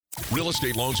Real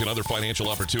estate loans and other financial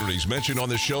opportunities mentioned on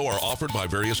this show are offered by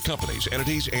various companies,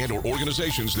 entities, and or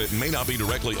organizations that may not be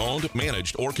directly owned,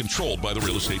 managed, or controlled by the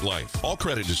Real Estate Life. All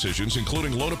credit decisions,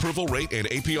 including loan approval rate and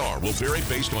APR, will vary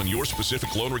based on your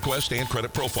specific loan request and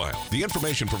credit profile. The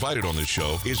information provided on this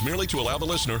show is merely to allow the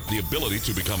listener the ability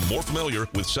to become more familiar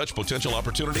with such potential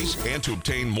opportunities and to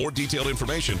obtain more detailed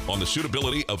information on the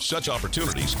suitability of such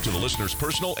opportunities to the listener's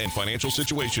personal and financial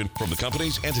situation from the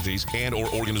companies, entities, and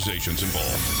or organizations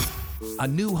involved. A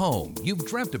new home you've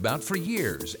dreamt about for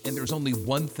years, and there's only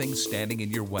one thing standing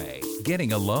in your way: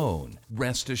 getting a loan.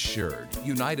 Rest assured,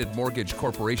 United Mortgage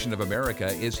Corporation of America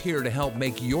is here to help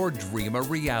make your dream a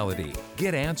reality.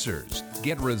 Get answers,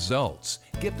 get results,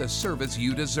 get the service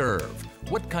you deserve.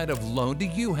 What kind of loan do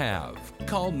you have?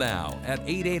 Call now at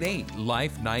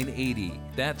 888-LIFE-980.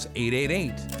 That's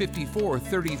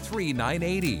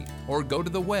 888-5433-980. Or go to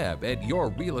the web at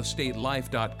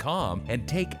yourrealestatelife.com and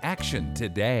take action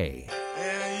today.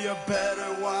 And you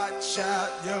better watch out,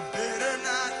 you better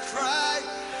not cry,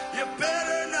 you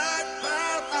better not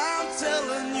pout, I'm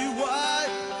telling you why.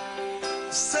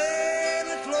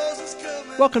 Santa Claus is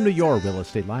coming. Welcome to Your Real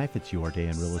Estate Life. It's your day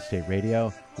in real estate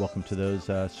radio. Welcome to those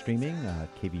streaming,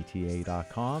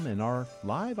 kvta.com, and our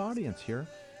live audience here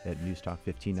at Newstalk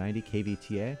 1590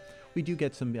 KVTA. We do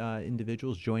get some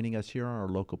individuals joining us here on our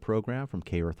local program from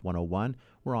K-Earth 101.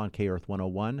 We're on K-Earth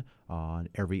 101 on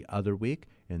every other week,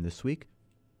 and this week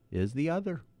is the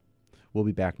other. We'll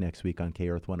be back next week on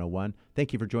K-Earth 101.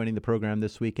 Thank you for joining the program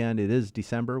this weekend. It is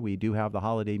December. We do have the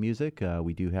holiday music.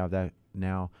 We do have that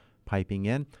now piping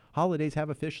in. Holidays have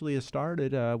officially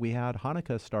started. We had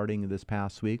Hanukkah starting this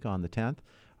past week on the 10th.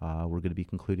 We're going to be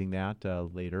concluding that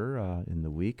later in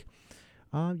the week.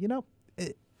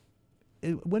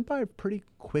 It went by pretty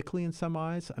quickly in some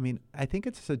eyes. I mean, I think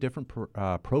it's a different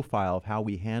profile of how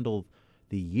we handle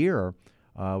the year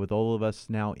with all of us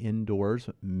now indoors,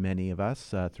 many of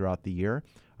us throughout the year.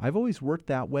 I've always worked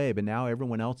that way, but now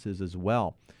everyone else is as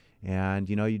well. And,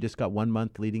 you just got 1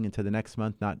 month leading into the next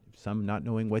month, not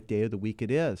knowing what day of the week it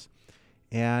is.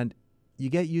 And you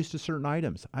get used to certain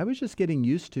items. I was just getting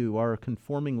used to our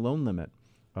conforming loan limit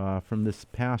from this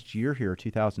past year here,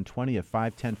 2020, of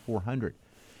 510-400.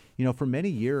 For many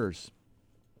years,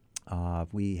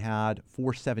 we had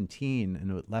 417,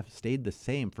 and it stayed the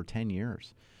same for 10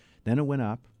 years. Then it went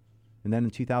up, and then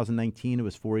in 2019, it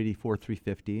was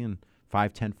 484-350 and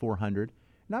 510-400.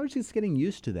 And I was just getting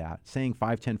used to that, saying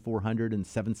 510-400 and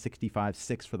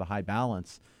 765-6 for the high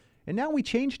balance. And now we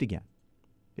changed again.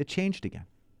 It changed again.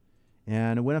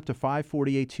 And it went up to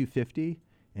 548-250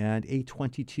 and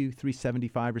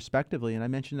 822-375 respectively. And I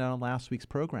mentioned that on last week's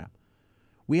program.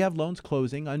 We have loans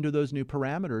closing under those new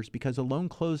parameters because a loan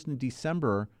closed in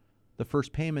December, the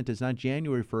first payment is not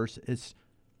January 1st, it's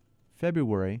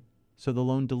February, so the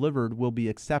loan delivered will be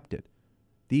accepted.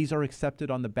 These are accepted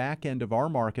on the back end of our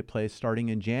marketplace starting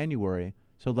in January,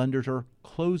 so lenders are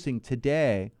closing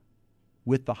today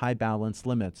with the high balance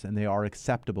limits, and they are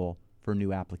acceptable for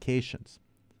new applications.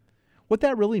 What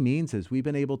that really means is we've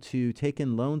been able to take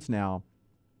in loans now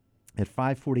at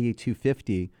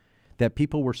 548-250 that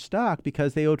people were stuck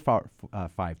because they owed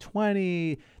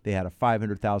 520, they had a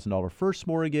 $500,000 first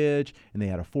mortgage, and they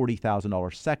had a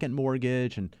 $40,000 second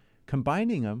mortgage, and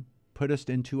combining them put us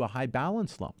into a high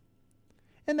balance loan.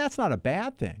 And that's not a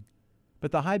bad thing.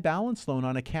 But the high balance loan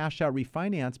on a cash out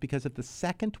refinance, because if the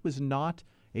second was not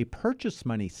a purchase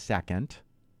money second,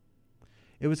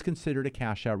 it was considered a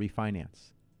cash out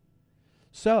refinance.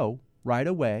 So right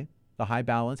away, the high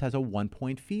balance has a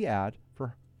 1-point fee add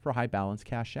for high balance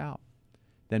cash out.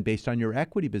 Then based on your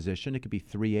equity position, it could be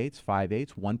 3/8,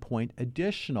 5/8, 1 point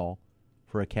additional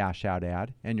for a cash out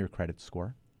add and your credit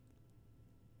score.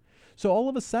 So all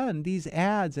of a sudden, these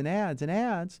adds and adds and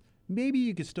adds, maybe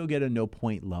you could still get a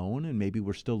no-point loan, and maybe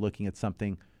we're still looking at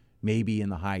something maybe in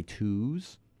the high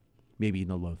 2s, maybe in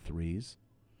the low 3s,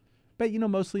 but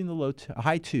mostly in the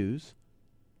high 2s.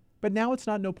 But now it's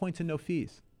not no points and no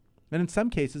fees. And in some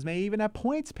cases, may even have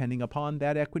points depending upon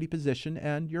that equity position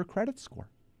and your credit score.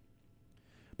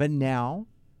 But now,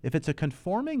 if it's a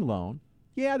conforming loan,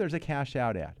 yeah, there's a cash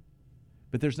out add,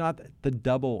 but there's not the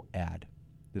double add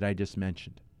that I just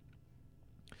mentioned.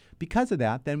 Because of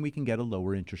that, then we can get a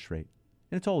lower interest rate.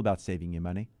 And it's all about saving you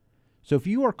money. So if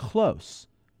you are close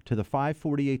to the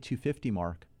 548-250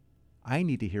 mark, I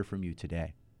need to hear from you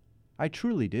today. I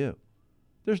truly do.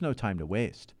 There's no time to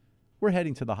waste. We're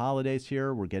heading to the holidays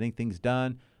here. We're getting things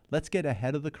done. Let's get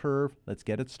ahead of the curve. Let's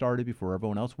get it started before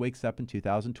everyone else wakes up in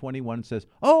 2021 and says,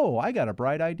 oh, I got a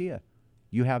bright idea.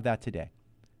 You have that today.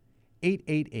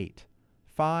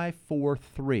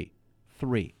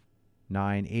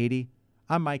 888-543-3980.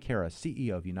 I'm Mike Harris,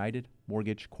 CEO of United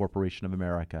Mortgage Corporation of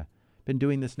America. Been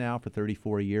doing this now for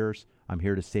 34 years. I'm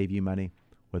here to save you money,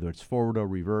 whether it's forward or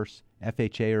reverse,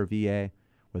 FHA or VA,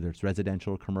 whether it's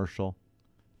residential or commercial,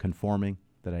 conforming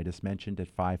that I just mentioned at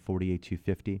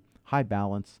 548,250, high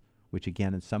balance, which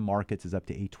again in some markets is up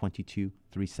to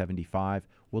 822,375.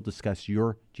 We'll discuss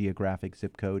your geographic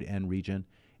zip code and region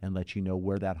and let you know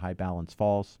where that high balance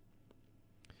falls.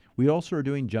 We also are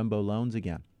doing jumbo loans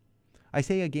again. I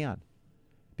say again,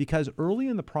 because early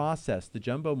in the process, the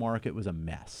jumbo market was a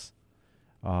mess.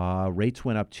 Rates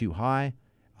went up too high.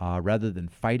 Rather than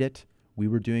fight it, we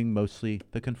were doing mostly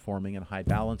the conforming and high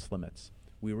balance limits.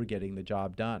 We were getting the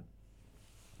job done.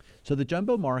 So the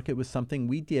jumbo market was something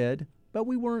we did, but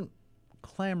we weren't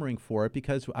clamoring for it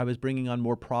because I was bringing on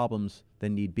more problems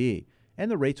than need be.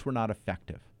 And the rates were not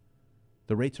effective.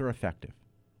 The rates are effective.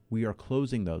 We are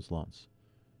closing those loans.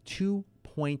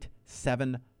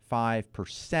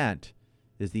 2.75%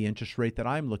 is the interest rate that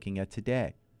I'm looking at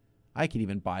today. I could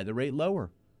even buy the rate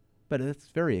lower, but it's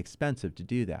very expensive to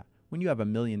do that. When you have $1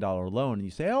 million loan and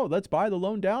you say, oh, let's buy the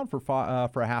loan down for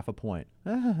a half a point,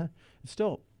 it's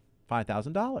still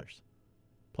 $5,000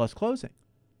 plus closing.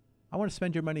 I want to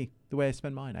spend your money the way I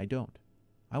spend mine. I don't.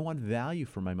 I want value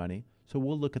for my money, so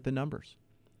we'll look at the numbers.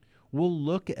 We'll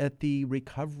look at the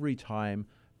recovery time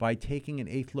by taking an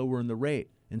eighth lower in the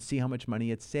rate and see how much money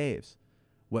it saves.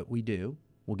 What we do,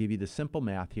 we'll give you the simple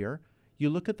math here. You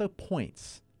look at the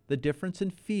points, the difference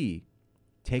in fee,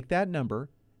 take that number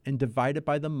and divide it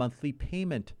by the monthly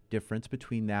payment difference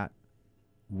between that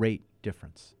rate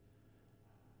difference.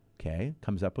 Okay,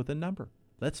 comes up with a number.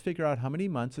 Let's figure out how many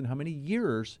months and how many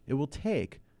years it will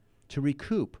take to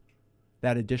recoup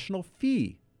that additional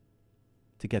fee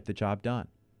to get the job done.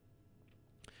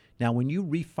 Now, when you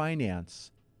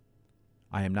refinance,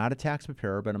 I am not a tax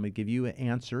preparer, but I'm going to give you an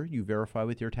answer. You verify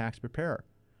with your tax preparer.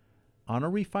 On a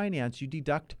refinance, you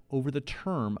deduct over the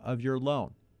term of your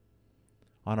loan.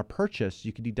 On a purchase,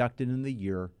 you can deduct it in the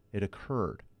year it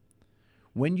occurred.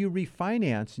 When you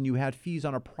refinance and you had fees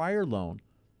on a prior loan,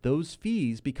 those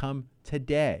fees become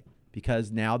today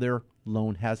because now their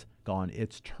loan has gone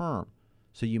its term.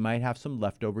 So you might have some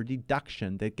leftover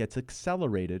deduction that gets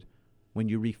accelerated when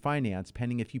you refinance,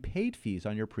 pending if you paid fees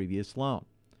on your previous loan.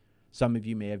 Some of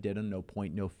you may have did a no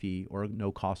point, no fee, or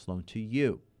no cost loan to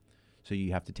you. So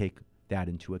you have to take that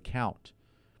into account.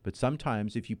 But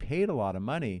sometimes if you paid a lot of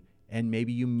money and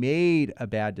maybe you made a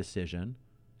bad decision,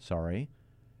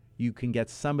 you can get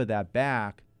some of that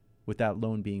back with that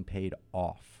loan being paid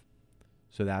off.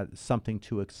 So that's something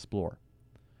to explore.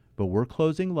 But we're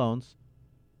closing loans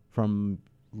from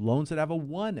loans that have a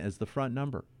 1 as the front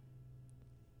number.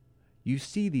 You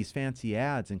see these fancy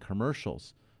ads and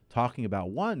commercials talking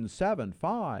about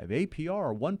 175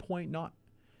 APR 1.9.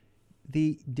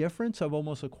 The difference of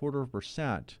almost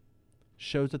 0.25%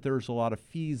 shows that there's a lot of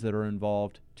fees that are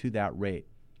involved to that rate.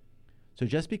 So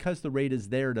just because the rate is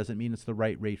there doesn't mean it's the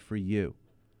right rate for you.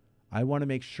 I want to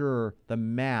make sure the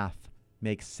math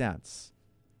makes sense.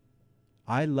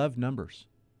 I love numbers.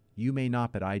 You may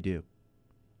not, but I do.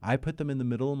 I put them in the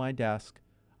middle of my desk.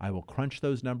 I will crunch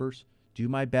those numbers, do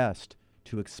my best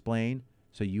to explain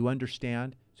so you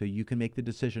understand, so you can make the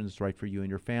decisions right for you and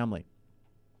your family.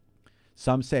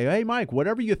 Some say, hey, Mike,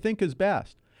 whatever you think is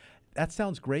best. That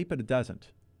sounds great, but it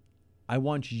doesn't. I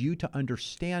want you to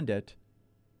understand it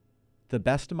the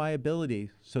best of my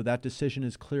ability so that decision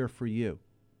is clear for you.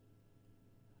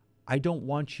 I don't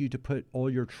want you to put all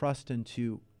your trust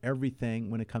into everything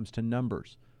when it comes to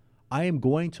numbers. I am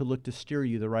going to look to steer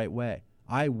you the right way.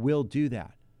 I will do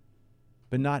that.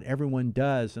 But not everyone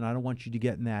does, and I don't want you to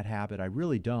get in that habit. I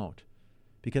really don't.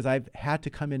 Because I've had to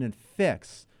come in and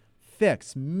fix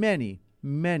many,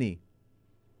 many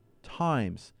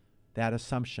times that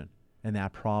assumption and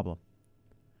that problem.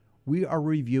 We are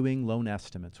reviewing loan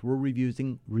estimates. We're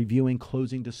reviewing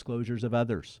closing disclosures of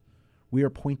others. We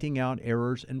are pointing out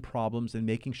errors and problems and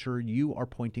making sure you are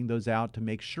pointing those out to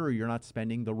make sure you're not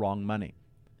spending the wrong money.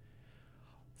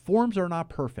 Forms are not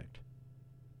perfect,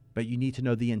 but you need to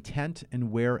know the intent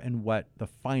and where and what the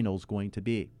final is going to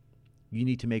be. You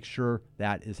need to make sure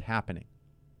that is happening.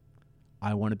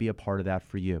 I want to be a part of that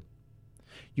for you.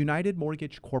 United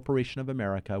Mortgage Corporation of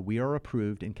America, we are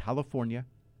approved in California,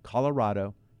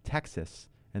 Colorado, Texas,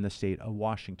 and the state of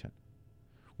Washington.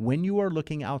 When you are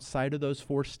looking outside of those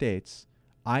 4 states,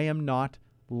 I am not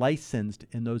licensed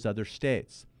in those other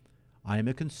states. I am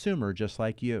a consumer just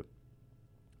like you.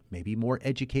 Maybe more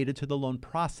educated to the loan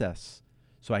process,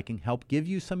 so I can help give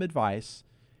you some advice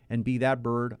and be that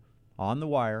bird on the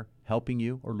wire helping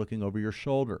you or looking over your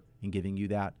shoulder and giving you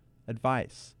that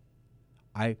advice.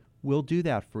 I will do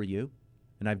that for you,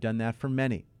 and I've done that for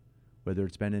many. whether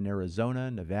it's been in Arizona,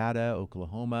 Nevada,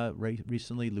 Oklahoma,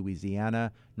 recently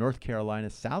Louisiana, North Carolina,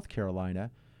 South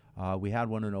Carolina. We had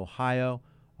one in Ohio,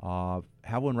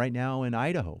 have one right now in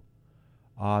Idaho.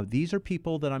 These are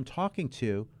people that I'm talking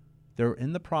to. They're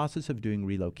in the process of doing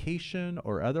relocation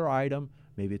or other item.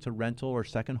 Maybe it's a rental or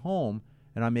second home,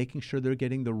 and I'm making sure they're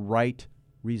getting the right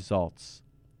results.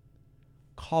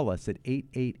 Call us at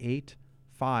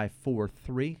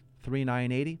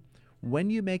 888-543-3980. When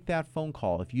you make that phone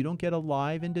call, if you don't get a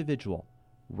live individual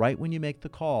right when you make the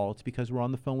call, it's because we're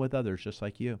on the phone with others just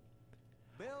like you.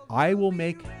 I will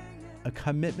make a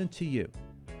commitment to you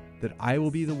that I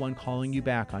will be the one calling you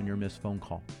back on your missed phone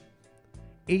call.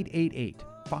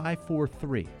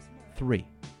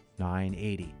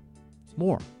 888-543-3980.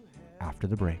 More after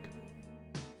the break.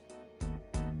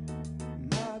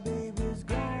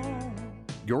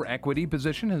 Your equity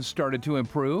position has started to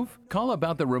improve? Call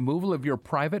about the removal of your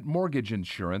private mortgage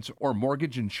insurance or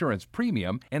mortgage insurance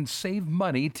premium and save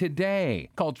money today.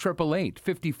 Call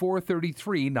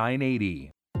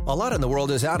 888-543-3980. A lot in the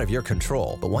world is out of your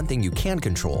control, but one thing you can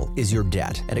control is your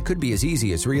debt. And it could be as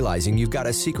easy as realizing you've got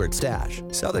a secret stash.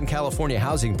 Southern California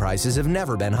housing prices have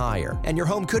never been higher, and your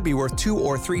home could be worth 2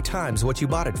 or 3 times what you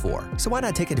bought it for. So why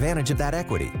not take advantage of that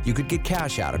equity? You could get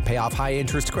cash out and pay off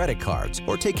high-interest credit cards,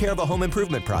 or take care of a home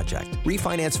improvement project.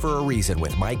 Refinance for a reason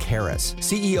with Mike Harris,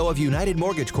 CEO of United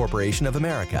Mortgage Corporation of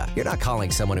America. You're not calling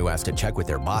someone who has to check with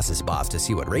their boss's boss to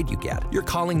see what rate you get. You're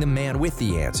calling the man with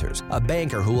the answers, a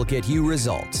banker who will get you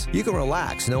results. You can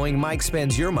relax knowing Mike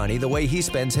spends your money the way he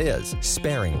spends his,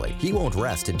 sparingly. He won't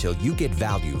rest until you get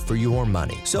value for your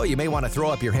money. So you may want to throw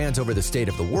up your hands over the state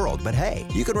of the world, but hey,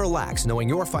 you can relax knowing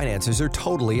your finances are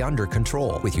totally under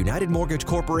control with United Mortgage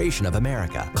Corporation of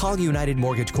America. Call United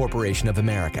Mortgage Corporation of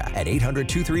America at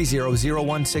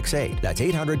 800-230-0168. That's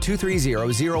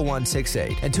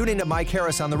 800-230-0168. And tune in to Mike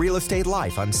Harris on the Real Estate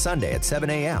Life on Sunday at 7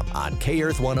 a.m. on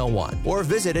K-Earth 101 or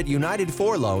visit at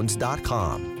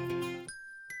UnitedForLoans.com.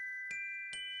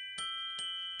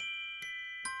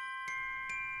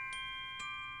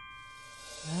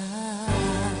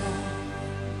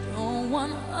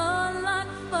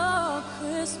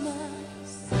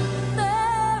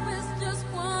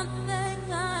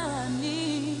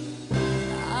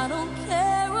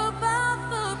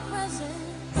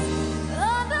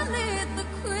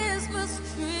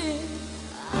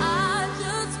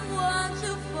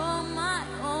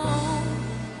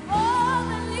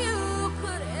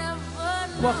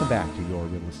 Welcome back to Your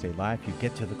Real Estate Life. You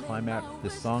get to the climax of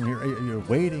this song here. You're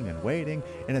waiting and waiting,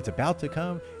 and it's about to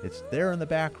come. It's there in the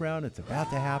background. It's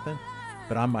about to happen.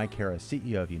 But I'm Mike Harris,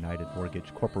 CEO of United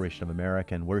Mortgage Corporation of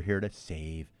America, and we're here to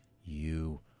save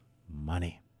you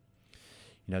money.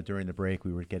 You know, during the break,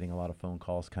 we were getting a lot of phone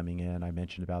calls coming in. I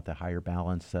mentioned about the higher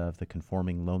balance of the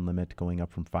conforming loan limit going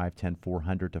up from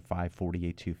 510,400 to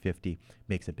 548,250.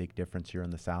 Makes a big difference here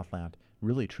in the Southland.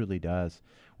 Really, truly does.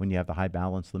 When you have the high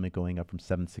balance limit going up from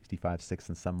 765.6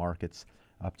 in some markets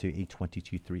up to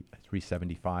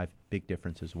 822.375, big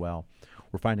difference as well.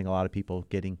 We're finding a lot of people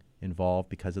getting involved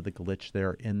because of the glitch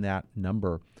there in that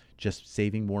number, just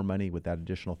saving more money with that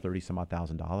additional $30-some-odd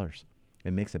thousand.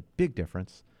 It makes a big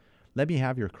difference. Let me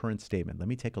have your current statement. Let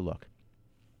me take a look.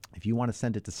 If you want to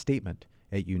send it to statement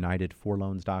at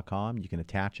UnitedForLoans.com, you can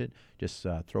attach it. Just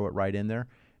throw it right in there.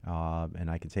 And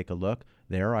I can take a look.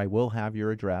 There I will have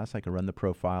your address. I can run the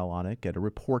profile on it, get a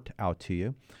report out to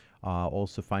you.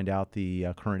 Also find out the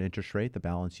current interest rate, the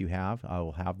balance you have. I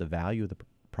will have the value of the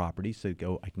property, so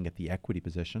I can get the equity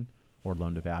position or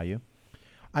loan to value.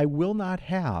 I will not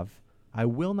have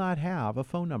a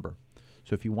phone number.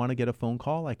 So if you want to get a phone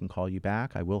call, I can call you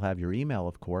back. I will have your email,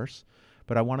 of course.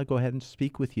 But I want to go ahead and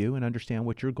speak with you and understand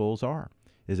what your goals are.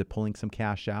 Is it pulling some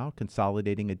cash out,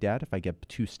 consolidating a debt if I get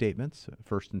 2 statements,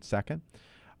 first and second?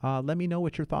 Let me know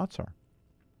what your thoughts are.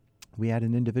 We had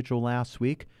an individual last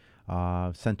week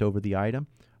sent over the item.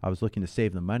 I was looking to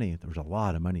save the money. There was a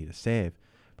lot of money to save.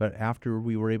 But after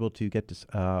we were able to get this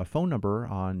phone number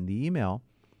on the email,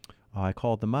 I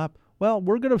called them up. Well,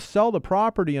 we're going to sell the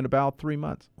property in about 3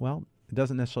 months. Well, it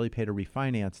doesn't necessarily pay to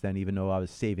refinance then, even though I was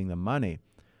saving the money.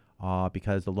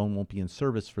 Because the loan won't be in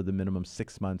service for the minimum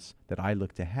 6 months that I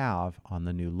look to have on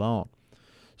the new loan.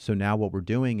 So now what we're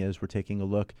doing is we're taking a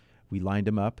look. We lined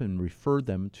them up and referred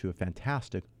them to a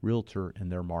fantastic realtor in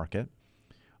their market.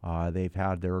 They've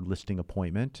had their listing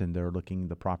appointment and they're looking,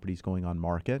 the property's going on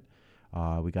market.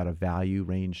 We got a value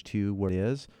range to what it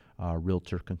is.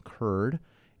 Realtor concurred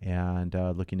and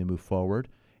looking to move forward.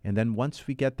 And then once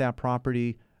we get that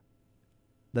property,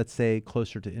 let's say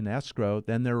closer to in escrow,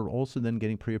 then they're also then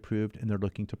getting pre-approved and they're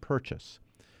looking to purchase.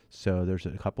 So there's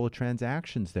a couple of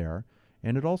transactions there,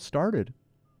 and it all started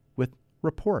with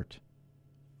report.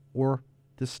 or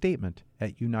the statement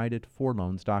at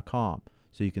unitedforloans.com.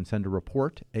 So you can send a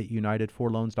report at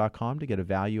unitedforloans.com to get a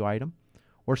value item,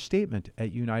 or statement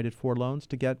at United for Loans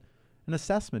to get an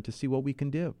assessment to see what we can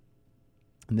do.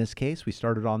 In this case, we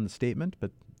started on the statement,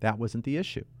 but that wasn't the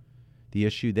issue. The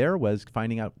issue there was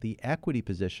finding out the equity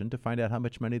position to find out how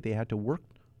much money they had to work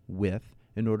with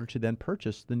in order to then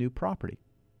purchase the new property.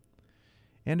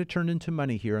 And it turned into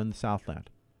money here in the Southland,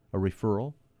 a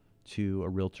referral to a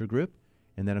realtor group.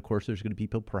 And then, of course, there's going to be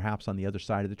people perhaps on the other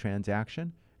side of the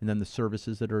transaction, and then the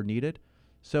services that are needed.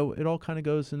 So it all kind of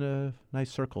goes in a nice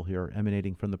circle here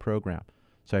emanating from the program.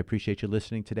 So I appreciate you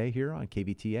listening today here on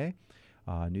KVTA,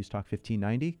 News Talk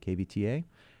 1590, KVTA,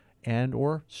 and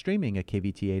or streaming at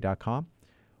kvta.com.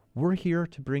 We're here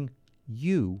to bring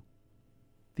you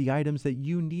the items that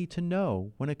you need to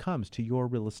know when it comes to your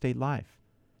real estate life.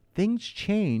 Things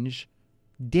change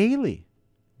daily,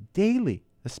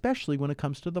 especially when it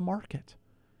comes to the market.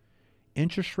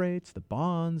 Interest rates, the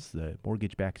bonds, the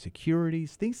mortgage-backed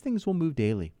securities, these things will move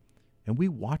daily, and we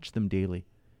watch them daily.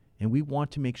 And we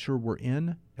want to make sure we're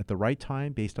in at the right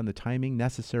time based on the timing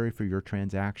necessary for your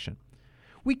transaction.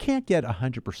 We can't get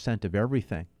 100% of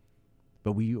everything,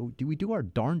 but we do our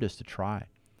darndest to try.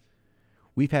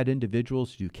 We've had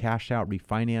individuals who do cash out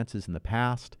refinances in the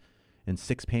past, and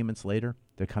 6 payments later,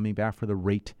 they're coming back for the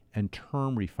rate and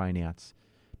term refinance.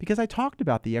 Because I talked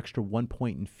about the extra 1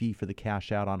 point in fee for the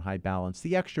cash out on high balance,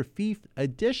 the extra fee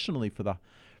additionally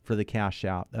for the cash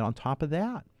out. And on top of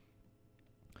that,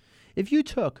 if you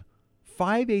took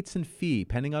 5/8 in fee,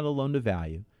 depending on the loan to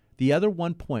value, the other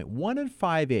 1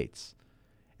 5/8,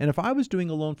 and if I was doing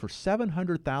a loan for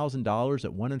 $700,000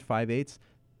 at 1 5/8,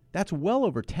 that's well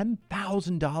over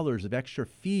 $10,000 of extra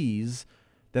fees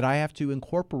that I have to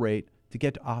incorporate to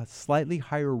get a slightly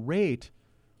higher rate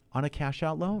on a cash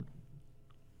out loan.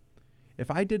 If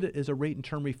I did it as a rate and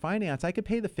term refinance, I could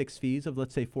pay the fixed fees of,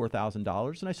 let's say,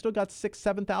 $4,000, and I still got $6,000,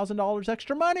 $7,000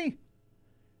 extra money.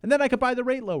 And then I could buy the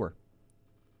rate lower.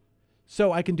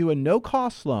 So I can do a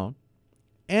no-cost loan,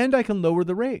 and I can lower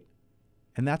the rate.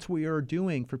 And that's what we are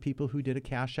doing for people who did a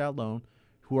cash-out loan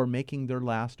who are making their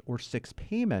last or 6th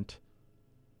payment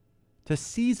to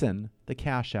season the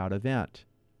cash-out event.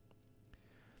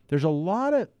 There's a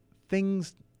lot of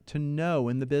things to know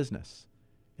in the business,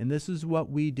 and this is what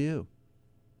we do.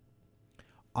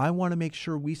 I want to make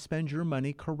sure we spend your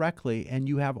money correctly and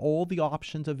you have all the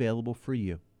options available for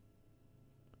you.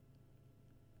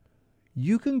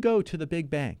 You can go to the big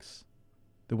banks,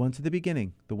 the ones at the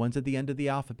beginning, the ones at the end of the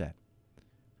alphabet,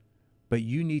 but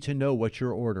you need to know what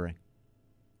you're ordering.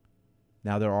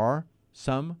 Now, there are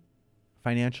some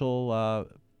financial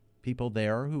people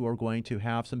there who are going to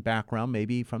have some background,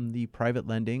 maybe from the private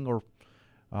lending or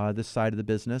this side of the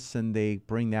business, and they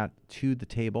bring that to the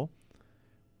table.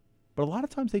 But a lot of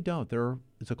times they don't. There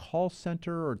is a call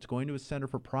center, or it's going to a center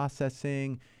for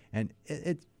processing. And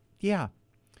it's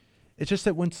just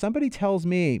that when somebody tells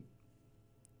me,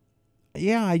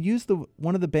 yeah, I use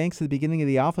one of the banks at the beginning of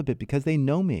the alphabet because they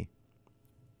know me.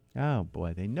 Oh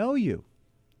boy, they know you.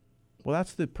 Well,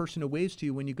 that's the person who waves to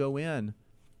you when you go in,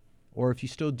 or if you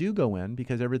still do go in,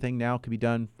 because everything now can be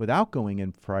done without going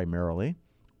in primarily.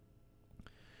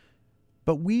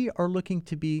 But we are looking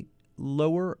to be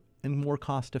lower and more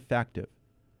cost effective.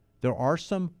 There are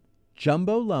some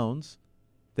jumbo loans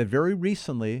that very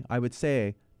recently, I would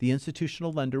say, the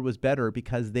institutional lender was better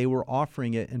because they were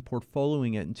offering it and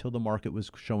portfolioing it until the market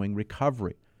was showing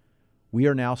recovery. We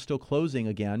are now still closing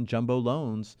again jumbo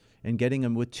loans and getting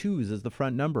them with 2s as the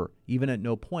front number, even at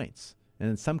no points,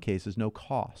 and in some cases, no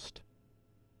cost.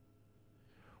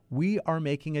 We are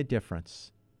making a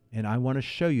difference, and I want to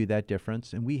show you that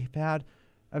difference. And we've had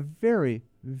a very,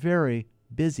 very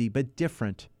busy but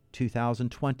different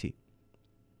 2020.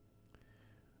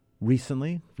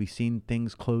 Recently, we've seen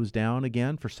things close down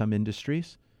again for some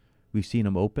industries. We've seen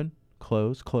them open,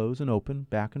 close, and open,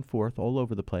 back and forth all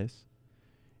over the place.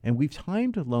 And we've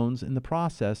timed loans in the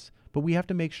process, but we have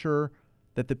to make sure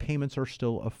that the payments are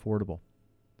still affordable.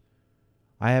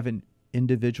 I have an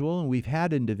individual, and we've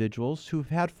had individuals who've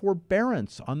had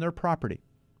forbearance on their property.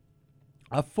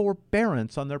 A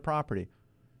forbearance on their property.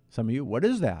 Some of you, what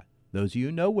is that? Those of you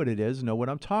who know what it is, know what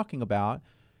I'm talking about.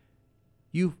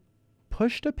 You've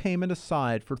pushed a payment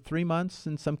aside for 3 months,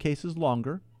 in some cases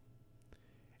longer,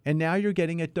 and now you're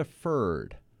getting it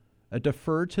deferred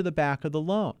to the back of the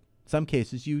loan. In some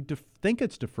cases, you think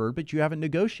it's deferred, but you haven't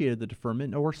negotiated the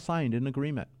deferment or signed an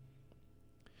agreement.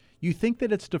 You think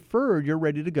that it's deferred, you're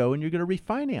ready to go, and you're going to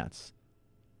refinance.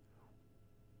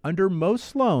 Under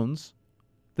most loans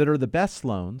that are the best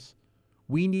loans,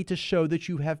 we need to show that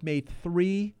you have made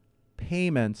 3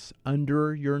 payments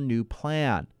under your new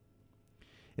plan.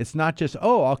 It's not just,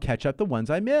 oh, I'll catch up the ones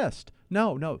I missed.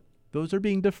 No, those are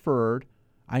being deferred.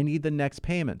 I need the next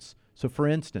payments. So for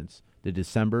instance, the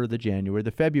December, the January,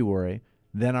 the February,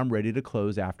 then I'm ready to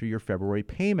close after your February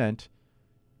payment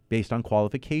based on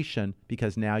qualification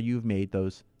because now you've made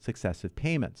those successive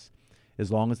payments.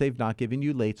 As long as they've not given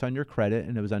you lates on your credit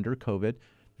and it was under COVID,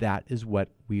 that is what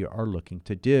we are looking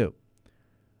to do.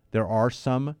 There are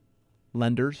some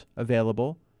lenders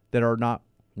available that are not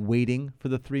waiting for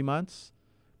the 3 months,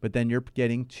 but then you're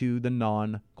getting to the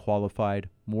non-qualified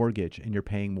mortgage and you're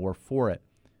paying more for it.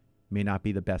 May not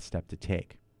be the best step to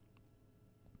take.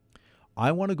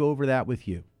 I want to go over that with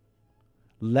you.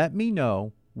 Let me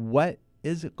know what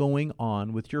is going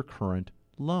on with your current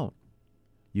loan.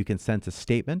 You can send a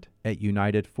statement at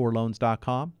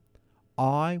unitedforloans.com.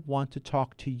 I want to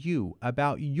talk to you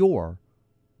about your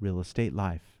real estate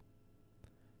life.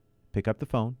 Pick up the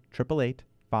phone,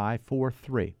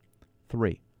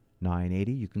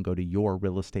 888-543-3980. You can go to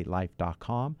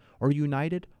yourrealestatelife.com or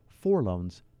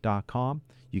unitedforloans.com.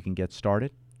 You can get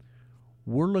started.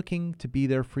 We're looking to be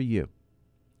there for you.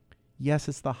 Yes,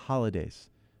 it's the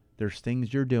holidays. There's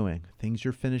things you're doing, things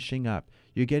you're finishing up.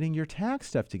 You're getting your tax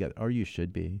stuff together, or you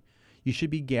should be. You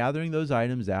should be gathering those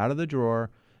items out of the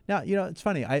drawer. Now, it's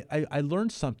funny. I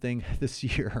learned something this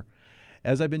year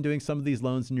as I've been doing some of these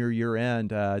loans near year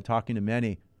end, talking to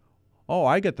many. Oh,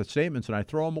 I get the statements and I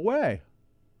throw them away.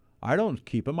 I don't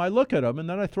keep them. I look at them and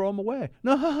then I throw them away.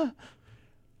 No,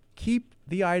 keep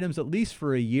the items at least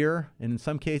for a year, and in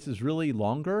some cases really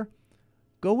longer.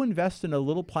 Go invest in a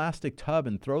little plastic tub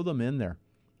and throw them in there,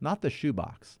 not the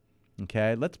shoebox.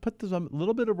 Okay, let's put a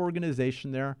little bit of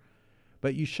organization there,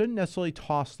 but you shouldn't necessarily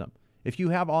toss them. If you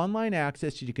have online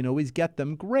access, you can always get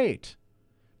them, great.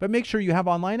 But make sure you have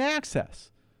online access,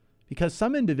 because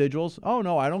some individuals, oh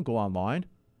no, I don't go online.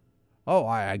 Oh,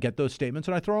 I get those statements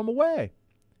and I throw them away.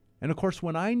 And of course,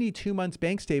 when I need 2 months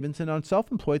bank statements and on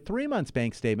self-employed 3 months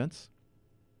bank statements,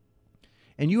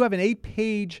 and you have an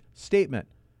 8-page statement,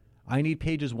 I need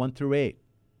pages 1 through 8.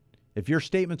 If your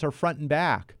statements are front and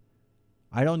back,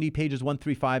 I don't need pages 1,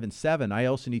 3, 5, and 7. I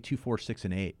also need 2, 4, 6,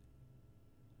 and 8.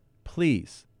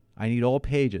 Please, I need all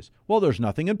pages. Well, there's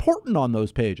nothing important on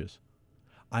those pages.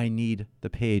 I need the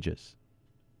pages.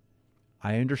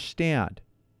 I understand,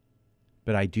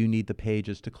 but I do need the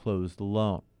pages to close the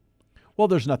loan. Well,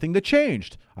 there's nothing that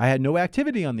changed. I had no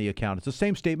activity on the account. It's the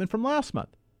same statement from last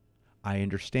month. I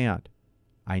understand.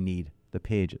 I need the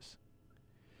pages.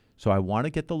 So I want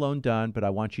to get the loan done, but I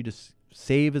want you to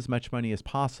save as much money as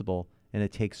possible, and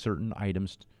it takes certain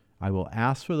items. I will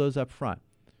ask for those up front.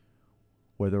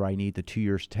 Whether I need the 2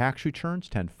 years tax returns,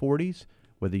 1040s,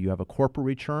 whether you have a corporate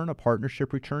return, a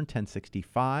partnership return,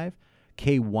 1065,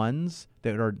 K-1s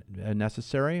that are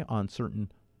necessary on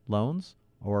certain loans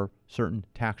or certain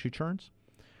tax returns,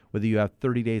 whether you have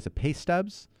 30 days of pay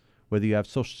stubs, whether you have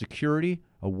Social Security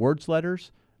awards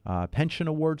letters, pension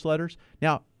awards letters.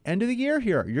 Now, end of the year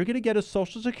here, you're going to get a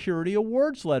Social Security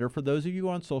awards letter for those of you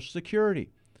on Social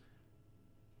Security.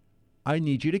 I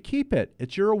need you to keep it.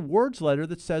 It's your awards letter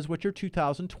that says what your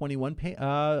 2021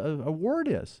 award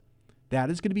is.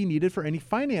 That is going to be needed for any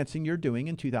financing you're doing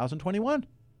in 2021.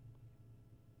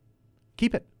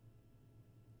 Keep it.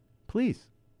 Please.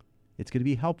 It's going to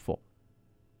be helpful.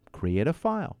 Create a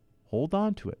file. Hold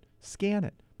on to it. Scan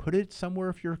it. Put it somewhere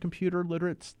if you're computer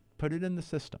literate. Put it in the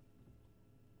system.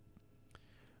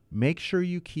 Make sure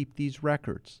you keep these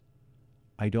records.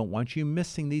 I don't want you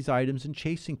missing these items and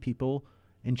chasing people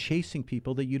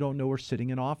that you don't know are sitting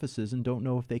in offices and don't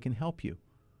know if they can help you.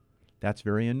 That's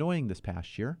very annoying this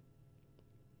past year.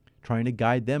 Trying to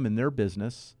guide them in their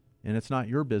business, and it's not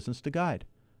your business to guide.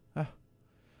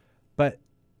 But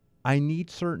I need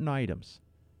certain items.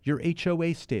 Your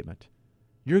HOA statement.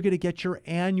 You're going to get your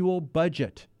annual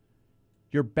budget,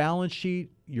 your balance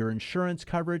sheet, your insurance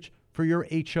coverage for your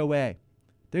HOA.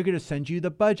 They're going to send you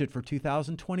the budget for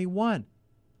 2021.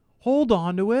 Hold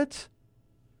on to it.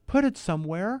 Put it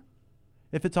somewhere.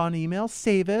 If it's on email,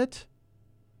 save it.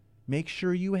 Make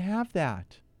sure you have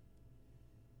that.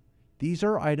 These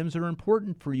are items that are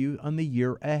important for you on the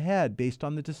year ahead based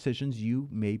on the decisions you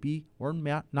may be or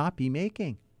not be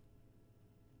making.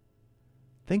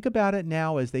 Think about it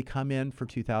now as they come in for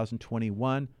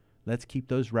 2021. Let's keep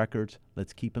those records.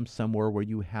 Let's keep them somewhere where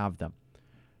you have them.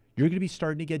 You're going to be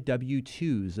starting to get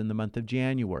W-2s in the month of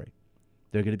January.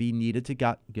 They're going to be needed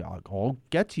to all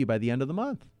get to you by the end of the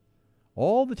month.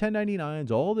 All the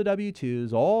 1099s, all the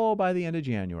W-2s, all by the end of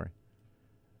January.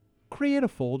 Create a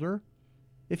folder.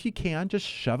 If you can, just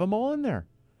shove them all in there.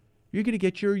 You're going to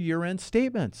get your year-end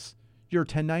statements, your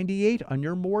 1098 on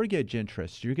your mortgage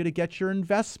interest. You're going to get your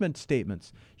investment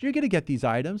statements. You're going to get these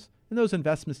items, And those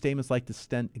investment statements like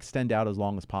to extend out as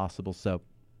long as possible, so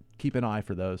keep an eye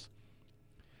for those.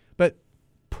 But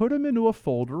put them into a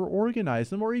folder, or organize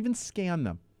them, or even scan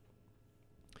them.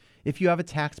 If you have a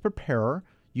tax preparer,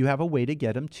 you have a way to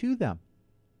get them to them.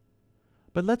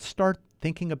 But let's start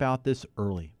thinking about this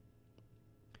early.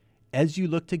 As you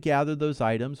look to gather those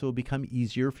items, it will become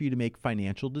easier for you to make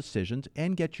financial decisions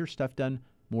and get your stuff done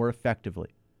more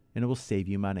effectively, and it will save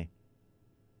you money.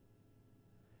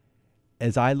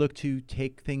 As I look to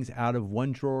take things out of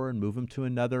one drawer and move them to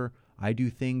another, I do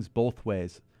things both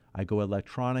ways. I go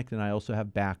electronic, and I also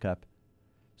have backup.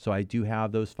 So I do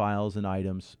have those files and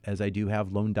items, as I do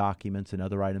have loan documents and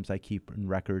other items I keep in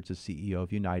records as CEO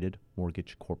of United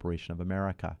Mortgage Corporation of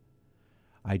America.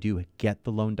 I do get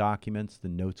the loan documents, the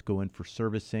notes go in for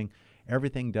servicing.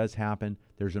 Everything does happen.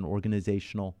 There's an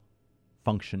organizational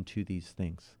function to these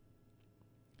things.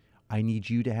 I need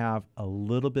you to have a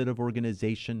little bit of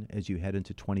organization as you head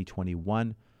into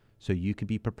 2021 so you can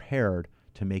be prepared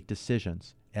to make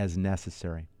decisions as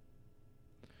necessary.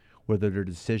 Whether they're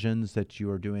decisions that you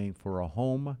are doing for a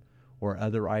home or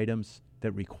other items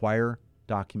that require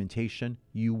documentation,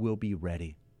 you will be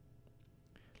ready.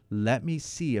 Let me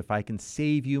see if I can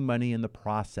save you money in the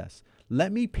process.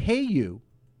 Let me pay you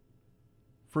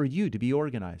for you to be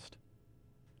organized.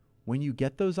 When you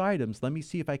get those items, let me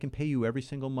see if I can pay you every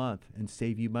single month and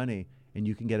save you money, and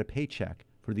you can get a paycheck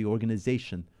for the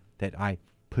organization that I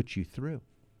put you through.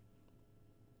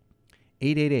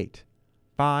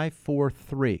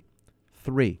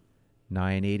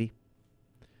 888-543-3980.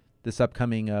 This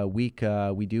upcoming week,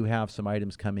 we do have some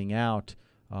items coming out.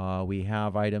 We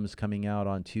have items coming out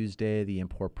on Tuesday, the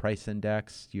import price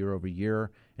index year over year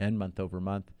and month over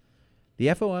month. The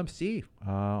FOMC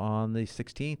on the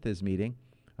 16th is meeting.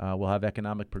 We'll have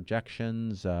economic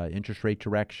projections, interest rate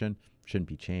direction, shouldn't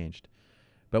be changed.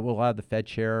 But we'll have the Fed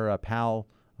Chair, Powell.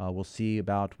 We'll see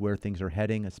about where things are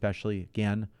heading, especially,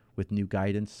 again, with new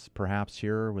guidance perhaps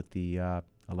here with the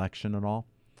election and all.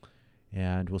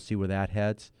 And we'll see where that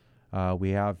heads.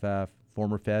 We have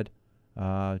former Fed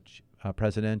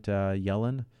President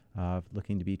Yellen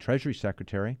looking to be Treasury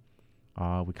Secretary.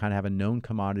 We kind of have a known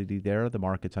commodity there. The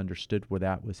markets understood where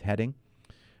that was heading.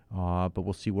 But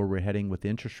we'll see where we're heading with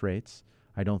interest rates.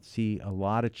 I don't see a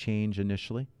lot of change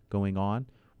initially going on.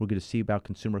 We're going to see about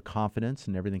consumer confidence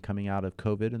and everything coming out of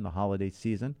COVID and the holiday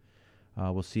season.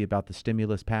 We'll see about the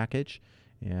stimulus package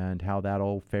and how that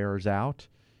all fares out.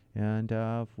 And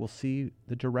we'll see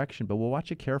the direction, but we'll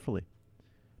watch it carefully.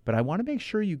 But I want to make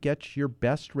sure you get your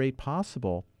best rate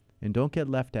possible and don't get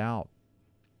left out.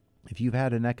 If you've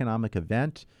had an economic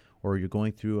event or you're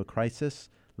going through a crisis,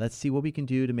 let's see what we can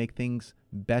do to make things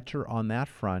better on that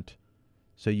front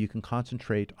so you can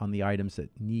concentrate on the items that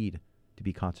need to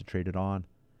be concentrated on.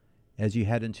 As you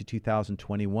head into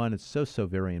 2021, it's so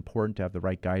very important to have the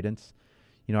right guidance.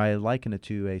 You know, I liken it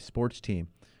to a sports team.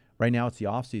 Right now it's the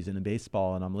off season in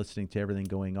baseball, and I'm listening to everything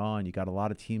going on. You got a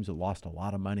lot of teams that lost a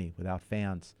lot of money without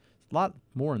fans. It's a lot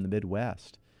more in the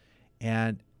Midwest.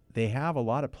 And they have a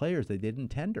lot of players they didn't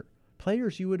tender.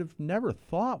 Players you would have never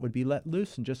thought would be let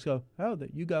loose and just go, oh, there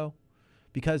you go.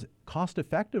 Because cost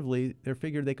effectively, they're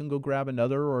figured they can go grab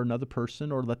another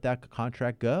person or let that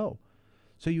contract go.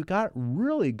 So you got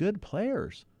really good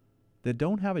players that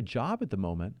don't have a job at the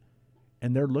moment,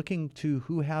 and they're looking to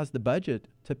who has the budget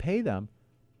to pay them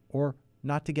or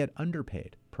not to get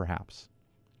underpaid, perhaps.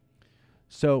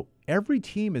 So every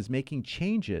team is making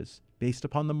changes based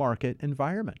upon the market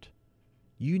environment.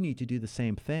 You need to do the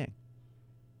same thing.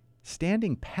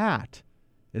 Standing pat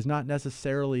is not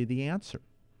necessarily the answer.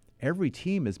 Every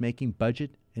team is making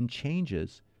budget and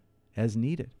changes as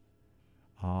needed.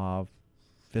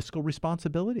 Fiscal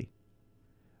responsibility.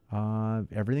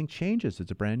 Everything changes.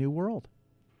 It's a brand new world.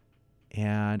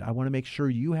 And I want to make sure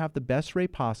you have the best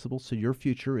rate possible so your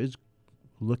future is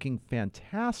looking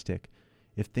fantastic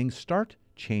if things start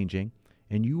changing,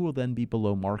 and you will then be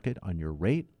below market on your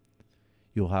rate.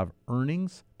 You'll have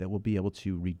earnings that will be able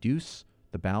to reduce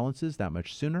the balances that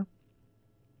much sooner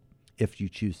if you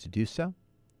choose to do so.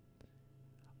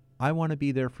 I want to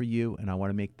be there for you, and I want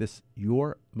to make this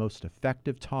your most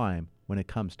effective time when it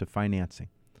comes to financing.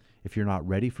 If you're not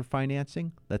ready for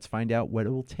financing, let's find out what it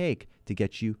will take to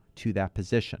get you to that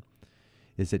position.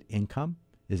 Is it income?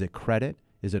 Is it credit?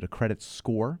 Is it a credit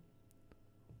score?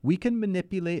 We can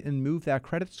manipulate and move that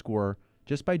credit score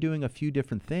just by doing a few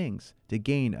different things to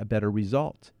gain a better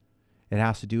result. It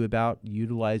has to do about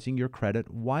utilizing your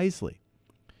credit wisely.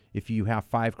 If you have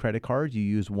 5 credit cards, you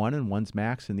use one and one's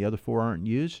max and the other 4 aren't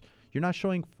used, you're not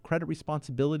showing credit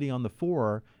responsibility on the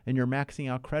 4 and you're maxing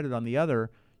out credit on the other,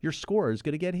 your score is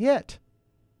going to get hit.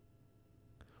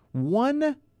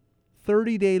 One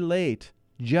 30-day late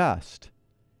just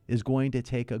is going to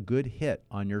take a good hit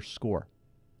on your score.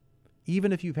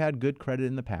 Even if you've had good credit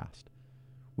in the past,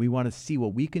 we want to see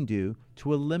what we can do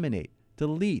to eliminate,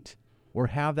 delete, or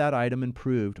have that item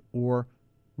improved or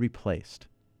replaced.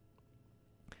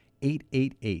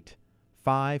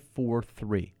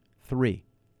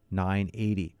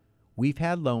 888-543-3980. We've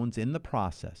had loans in the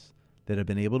process that have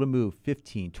been able to move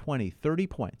 15, 20, 30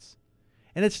 points.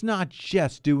 And it's not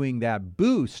just doing that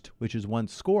boost, which is one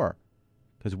score,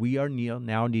 because we are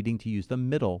now needing to use the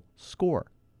middle score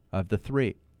of the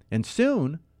three. And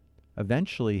soon,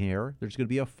 eventually here, there's going to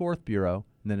be a fourth bureau,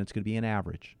 and then it's going to be an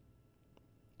average.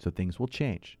 So things will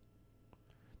change.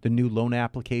 The new loan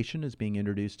application is being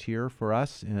introduced here for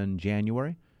us in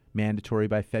January, mandatory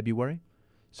by February.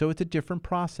 So it's a different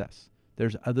process.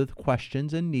 There's other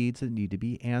questions and needs that need to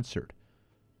be answered.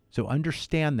 So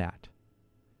understand that.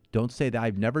 Don't say that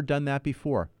I've never done that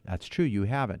before. That's true, you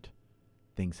haven't.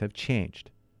 Things have changed.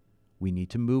 We need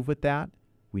to move with that.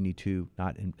 We need to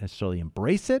not necessarily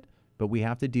embrace it, but we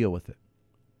have to deal with it.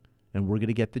 And we're going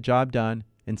to get the job done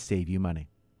and save you money.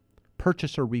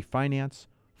 Purchase or refinance,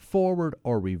 forward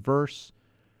or reverse,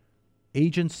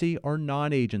 agency or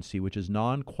non-agency, which is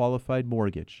non-qualified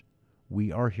mortgage.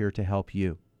 We are here to help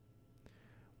you.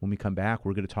 When we come back,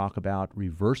 we're going to talk about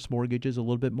reverse mortgages a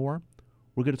little bit more.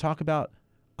 We're going to talk about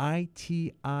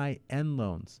ITIN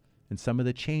loans and some of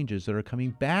the changes that are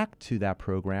coming back to that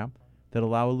program that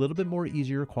allow a little bit more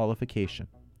easier qualification.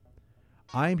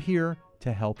 I'm here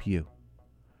to help you.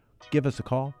 Give us a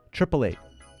call,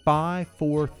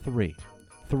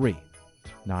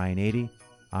 888-543-3980.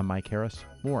 I'm Mike Harris.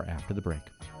 More after the break.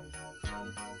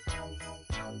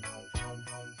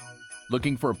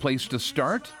 Looking for a place to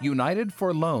start? United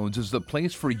for Loans is the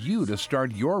place for you to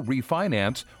start your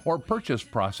refinance or purchase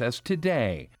process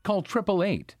today. Call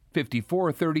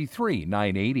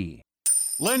 888-543-3980.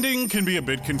 Lending can be a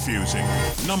bit confusing.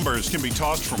 Numbers can be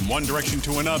tossed from one direction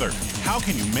to another. How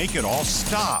can you make it all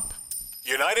stop?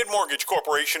 United Mortgage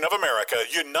Corporation of America,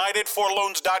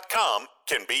 UnitedForLoans.com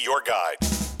can be your guide.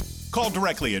 Call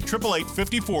directly at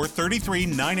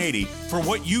 888-543-3980 for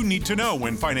what you need to know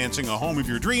when financing a home of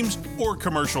your dreams or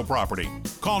commercial property.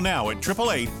 Call now at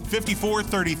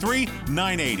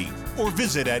 888-543-3980 or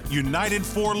visit at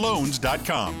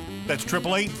UnitedForLoans.com. That's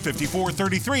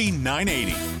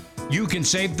 888-543-3980. You can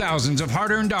save thousands of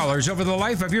hard-earned dollars over the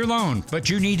life of your loan, but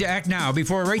you need to act now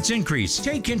before rates increase.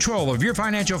 Take control of your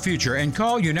financial future and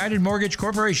call United Mortgage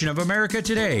Corporation of America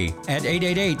today at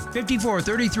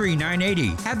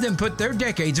 888-543-3980. Have them put their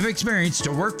decades of experience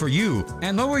to work for you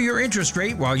and lower your interest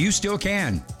rate while you still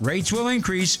can. Rates will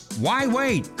increase. Why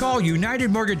wait? Call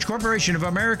United Mortgage Corporation of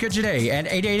America today at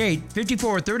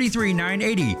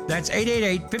 888-543-3980. That's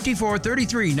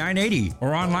 888-543-3980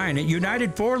 or online at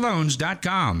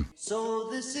UnitedForLoans.com. So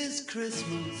this is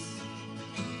Christmas,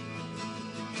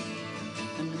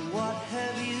 and what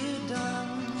have you done?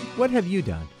 What have you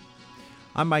done?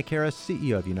 I'm Mike Harris,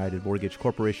 CEO of United Mortgage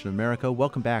Corporation of America.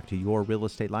 Welcome back to Your Real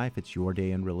Estate Life. It's your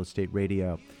day in real estate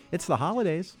radio. It's the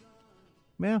holidays.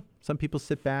 Yeah, some people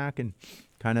sit back and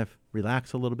kind of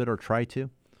relax a little bit or try to.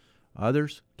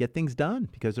 Others get things done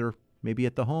because they're maybe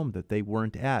at the home that they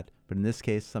weren't at. But in this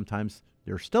case, sometimes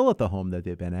they're still at the home that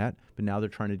they've been at, but now they're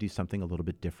trying to do something a little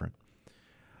bit different.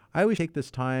 I always take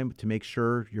this time to make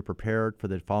sure you're prepared for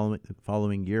the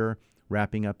following year,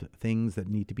 wrapping up things that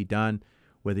need to be done,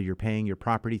 whether you're paying your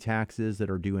property taxes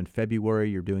that are due in February,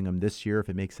 you're doing them this year if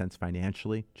it makes sense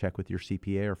financially. Check with your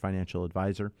CPA or financial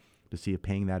advisor to see if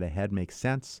paying that ahead makes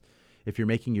sense. If you're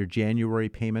making your January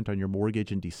payment on your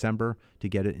mortgage in December to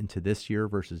get it into this year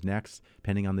versus next,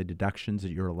 depending on the deductions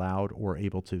that you're allowed or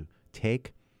able to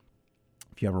take.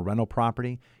 If you have a rental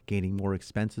property, gaining more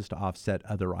expenses to offset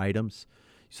other items.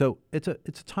 So it's a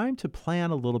time to plan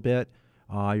a little bit.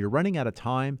 You're running out of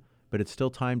time, but it's still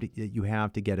time that you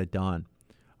have to get it done.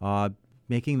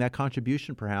 Making that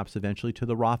contribution perhaps eventually to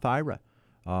the Roth IRA,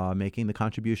 making the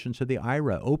contribution to the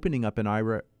IRA, opening up an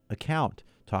IRA account,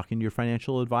 talking to your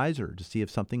financial advisor to see if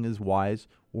something is wise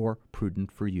or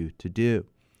prudent for you to do.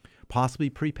 Possibly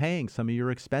prepaying some of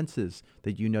your expenses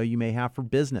that you know you may have for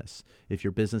business. If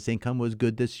your business income was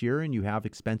good this year and you have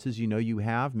expenses you know you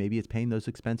have, maybe it's paying those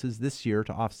expenses this year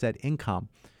to offset income.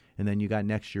 And then you got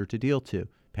next year to deal to,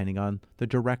 depending on the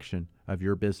direction of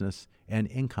your business and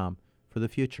income for the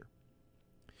future.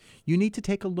 You need to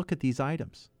take a look at these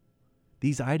items.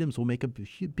 These items will make a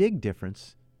big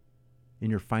difference in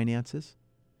your finances,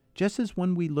 just as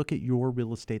when we look at your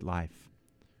real estate life.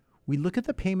 We look at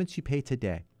the payments you pay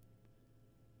today.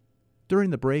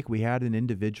 During the break, we had an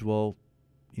individual,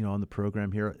 on the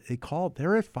program here.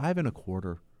 They're at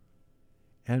 5.25%.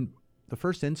 And the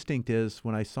first instinct is,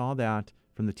 when I saw that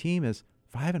from the team, is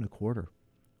 5.25.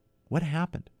 What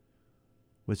happened?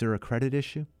 Was there a credit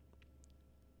issue?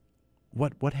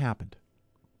 What happened?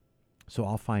 So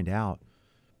I'll find out.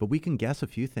 But we can guess a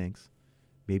few things.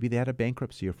 Maybe they had a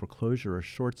bankruptcy, a foreclosure, a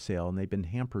short sale, and they've been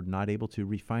hampered, not able to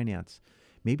refinance.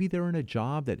 Maybe they're in a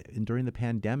job that during the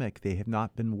pandemic they have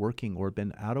not been working or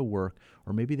been out of work,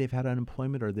 or maybe they've had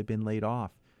unemployment or they've been laid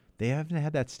off. They haven't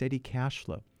had that steady cash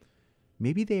flow.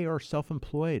 Maybe they are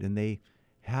self-employed and they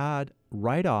had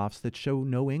write-offs that show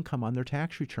no income on their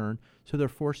tax return, so they're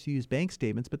forced to use bank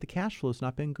statements, but the cash flow has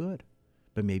not been good.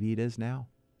 But maybe it is now.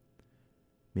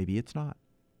 Maybe it's not.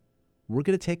 We're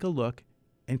going to take a look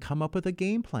and come up with a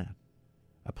game plan,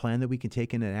 a plan that we can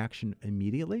take into action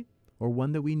immediately, or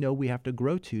one that we know we have to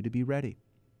grow to be ready.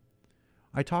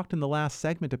 I talked in the last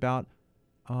segment about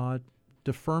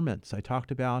deferments. I talked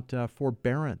about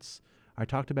forbearance. I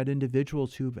talked about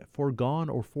individuals who've foregone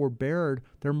or forbeared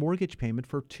their mortgage payment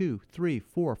for 2, 3,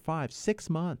 4, 5, 6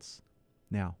 months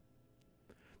now.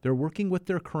 They're working with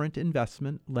their current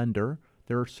investment lender,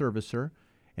 their servicer,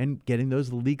 and getting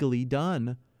those legally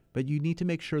done, but you need to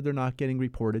make sure they're not getting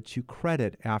reported to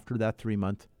credit after that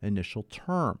 3-month initial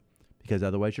term, because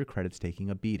otherwise your credit's taking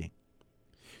a beating.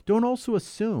 Don't also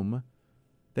assume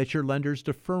that your lender's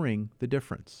deferring the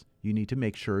difference. You need to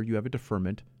make sure you have a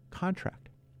deferment contract.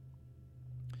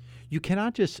 You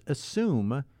cannot just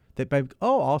assume that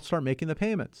I'll start making the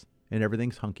payments and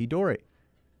everything's hunky-dory.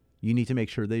 You need to make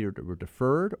sure they were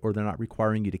deferred, or they're not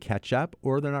requiring you to catch up,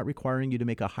 or they're not requiring you to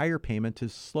make a higher payment to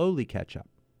slowly catch up.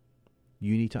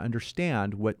 You need to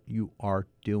understand what you are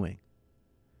doing.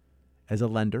 As a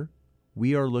lender,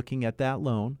 we are looking at that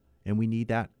loan, and we need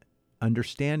that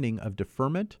understanding of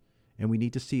deferment, and we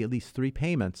need to see at least 3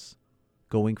 payments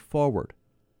going forward.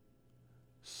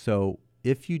 So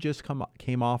if you just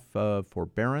came off of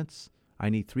forbearance,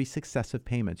 I need 3 successive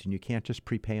payments, and you can't just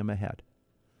prepay them ahead.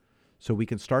 So we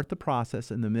can start the process,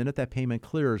 and the minute that payment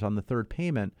clears on the 3rd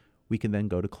payment, we can then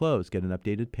go to close, get an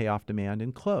updated payoff demand,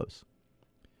 and close.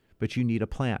 But you need a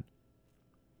plan.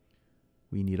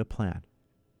 We need a plan.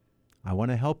 I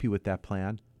want to help you with that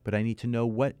plan, but I need to know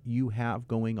what you have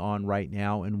going on right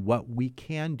now and what we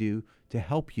can do to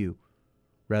help you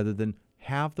rather than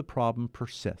have the problem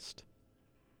persist.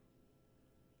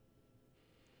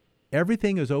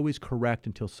 Everything is always correct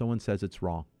until someone says it's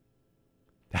wrong.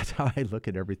 That's how I look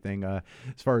at everything. As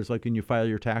far as like when you file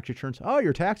your tax returns,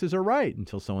 your taxes are right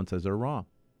until someone says they're wrong.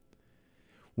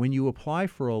 When you apply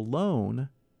for a loan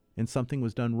and something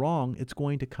was done wrong, it's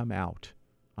going to come out.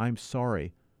 I'm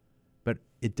sorry, but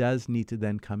it does need to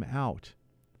then come out.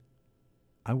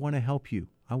 I want to help you.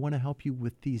 I want to help you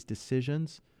with these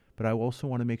decisions, but I also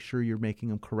want to make sure you're making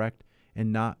them correct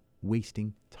and not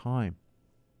wasting time.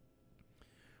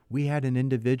 We had an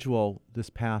individual this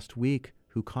past week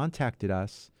who contacted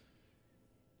us,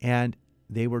 and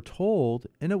they were told,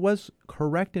 and it was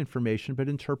correct information, but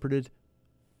interpreted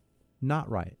not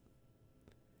right.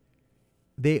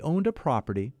 They owned a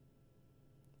property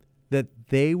that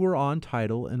they were on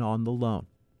title and on the loan.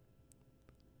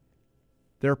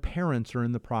 Their parents are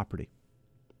in the property.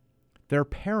 Their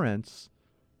parents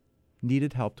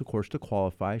needed help, of course, to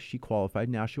qualify. She qualified.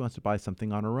 Now she wants to buy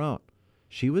something on her own.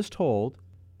 She was told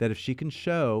that if she can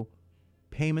show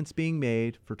payments being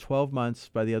made for 12 months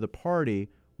by the other party,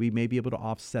 we may be able to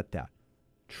offset that.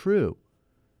 True.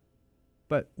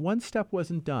 But one step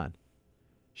wasn't done.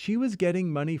 She was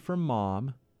getting money from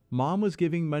mom. Mom was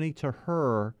giving money to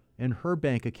her in her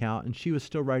bank account, and she was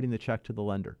still writing the check to the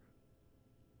lender.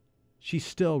 She's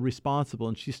still responsible,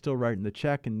 and she's still writing the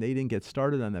check, and they didn't get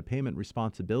started on that payment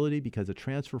responsibility because a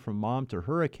transfer from mom to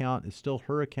her account is still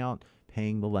her account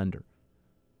paying the lender.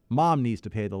 Mom needs to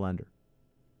pay the lender.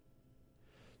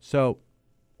 So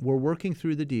we're working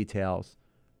through the details,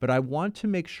 but I want to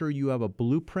make sure you have a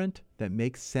blueprint that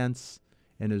makes sense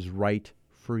and is right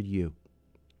for you.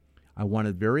 I want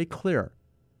it very clear.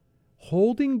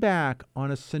 Holding back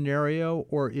on a scenario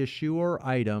or issue or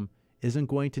item isn't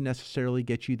going to necessarily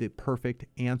get you the perfect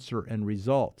answer and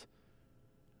result.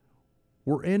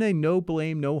 We're in a no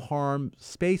blame, no harm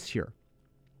space here.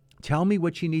 Tell me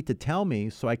what you need to tell me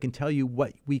so I can tell you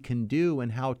what we can do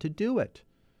and how to do it.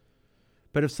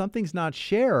 But if something's not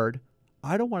shared,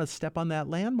 I don't want to step on that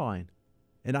landmine.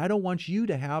 And I don't want you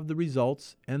to have the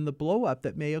results and the blow up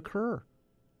that may occur.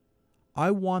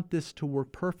 I want this to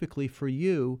work perfectly for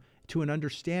you to an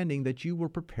understanding that you were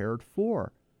prepared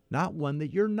for, not one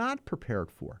that you're not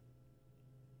prepared for.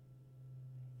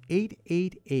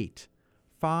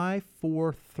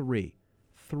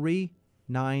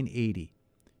 888-543-3980.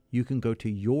 You can go to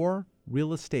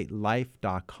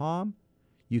yourrealestatelife.com.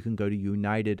 You can go to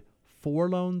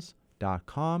UnitedForLoans.com.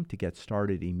 realestateLife.com to get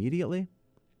started immediately.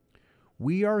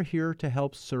 We are here to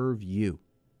help serve you.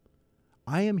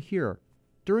 I am here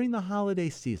during the holiday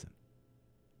season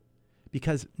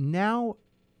because now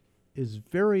is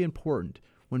very important.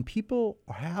 When people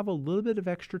have a little bit of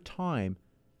extra time,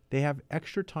 they have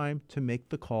extra time to make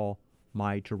the call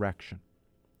my direction.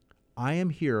 I am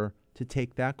here to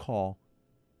take that call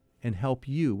and help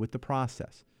you with the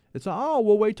process. It's not, oh,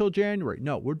 we'll wait till January.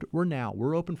 No, we're now.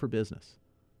 We're open for business.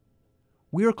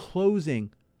 We are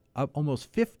closing up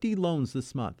almost 50 loans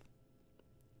this month.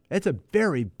 It's a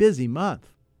very busy month.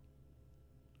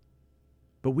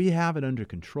 But we have it under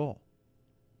control.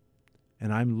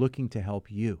 And I'm looking to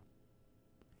help you.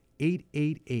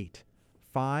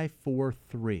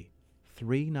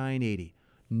 888-543-3980.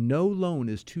 No loan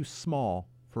is too small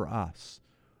for us.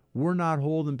 We're not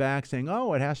holding back saying,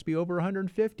 oh, it has to be over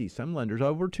 150. Some lenders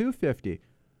over 250.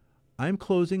 I'm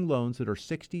closing loans that are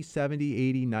 $60,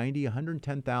 $70, $80, $90,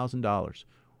 $110,000.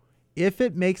 If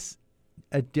it makes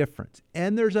a difference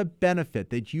and there's a benefit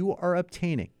that you are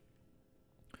obtaining,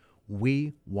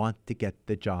 we want to get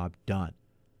the job done.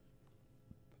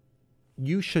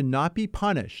 You should not be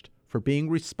punished for being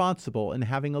responsible and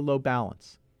having a low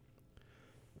balance.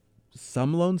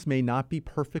 Some loans may not be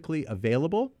perfectly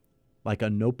available, like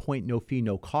a no point, no fee,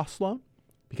 no cost loan,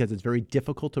 because it's very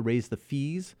difficult to raise the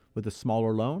fees with a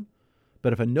smaller loan.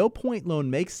 But if a no point loan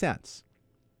makes sense,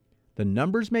 the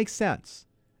numbers make sense,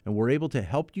 and we're able to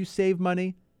help you save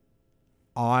money,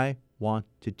 I want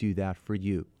to do that for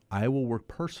you. I will work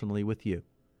personally with you.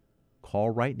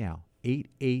 Call right now,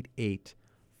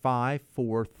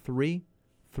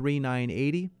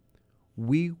 888-543-3980.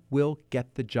 We will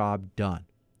get the job done.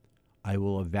 I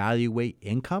will evaluate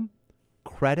income,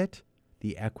 credit,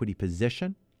 the equity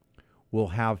position. We'll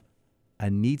have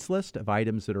a needs list of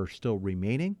items that are still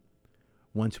remaining.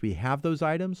 Once we have those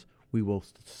items, we will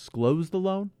disclose the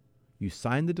loan. You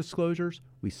sign the disclosures,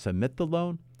 we submit the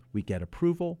loan, we get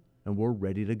approval, and we're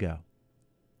ready to go.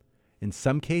 In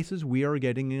some cases, we are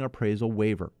getting an appraisal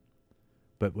waiver.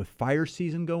 But with fire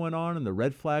season going on and the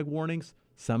red flag warnings,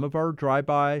 some of our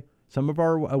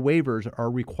waivers are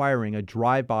requiring a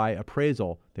drive-by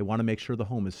appraisal. They want to make sure the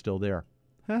home is still there.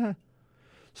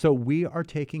 So we are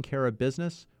taking care of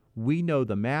business. We know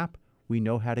the map. We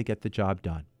know how to get the job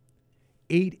done.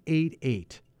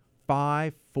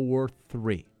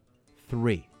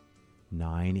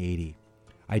 888-543-3980.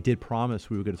 I did promise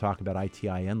we were going to talk about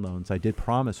ITIN loans. I did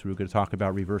promise we were going to talk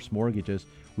about reverse mortgages.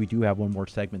 We do have one more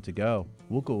segment to go.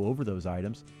 We'll go over those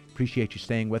items. Appreciate you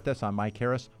staying with us. I'm Mike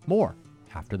Harris. More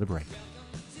after the break.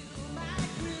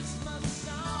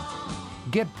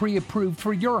 Get pre-approved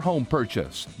for your home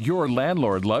purchase. Your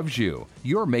landlord loves you.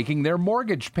 You're making their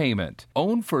mortgage payment.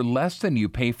 Own for less than you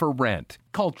pay for rent.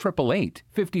 Call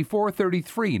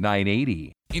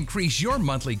 888-5433-980. Increase your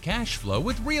monthly cash flow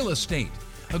with real estate.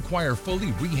 Acquire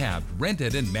fully rehabbed,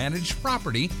 rented, and managed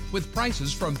property with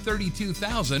prices from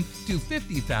 $32,000 to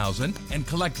 $50,000 and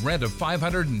collect rent of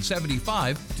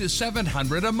 $575 to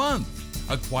 $700 a month.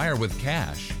 Acquire with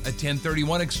cash, a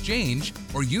 1031 exchange,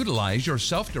 or utilize your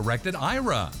self-directed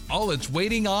IRA. All it's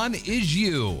waiting on is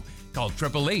you. Call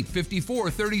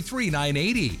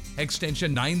 888-5433-980,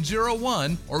 extension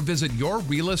 901, or visit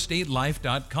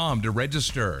yourrealestatelife.com to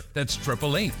register. That's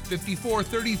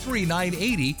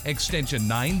 888-5433-980, extension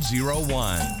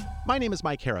 901. My name is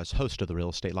Mike Harris, host of The Real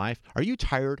Estate Life. Are you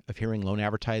tired of hearing loan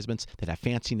advertisements that have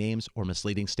fancy names or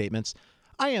misleading statements?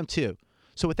 I am too.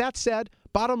 So with that said,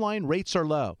 bottom line, rates are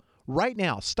low. Right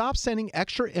now, stop sending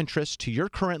extra interest to your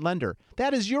current lender.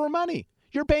 That is your money.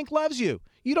 Your bank loves you.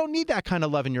 You don't need that kind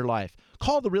of love in your life.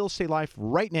 Call The Real Estate Life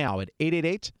right now at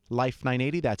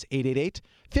 888-LIFE-980. That's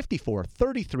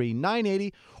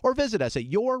 888-5433-980. Or visit us at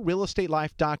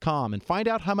yourrealestatelife.com and find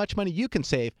out how much money you can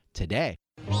save today.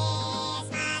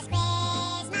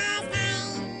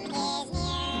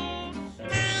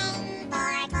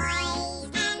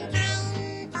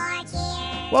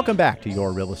 Welcome back to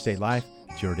Your Real Estate Life.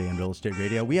 It's your day in real estate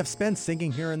radio. We have Spence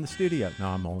singing here in the studio. No,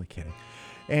 I'm only kidding.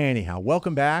 Anyhow,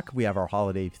 welcome back. We have our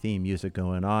holiday theme music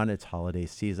going on. It's holiday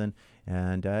season.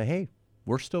 And hey,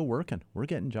 we're still working. We're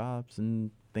getting jobs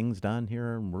and things done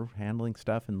here. And we're handling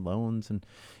stuff and loans. And,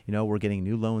 you know, we're getting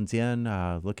new loans in,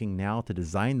 looking now to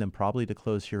design them probably to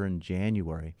close here in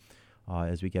January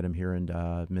as we get them here in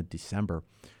mid-December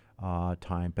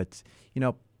time. But, you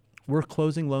know, we're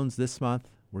closing loans this month.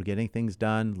 We're getting things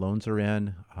done. Loans are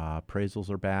in. Appraisals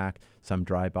are back. Some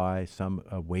drive-by, some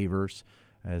waivers,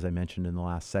 as I mentioned in the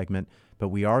last segment. But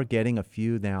we are getting a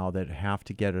few now that have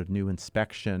to get a new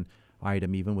inspection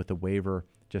item, even with the waiver,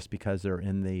 just because they're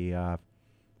in the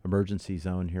emergency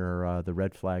zone here, the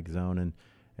red flag zone.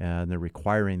 and they're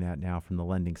requiring that now from the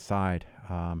lending side.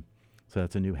 So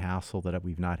that's a new hassle that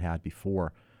we've not had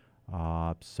before.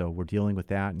 So we're dealing with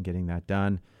that and getting that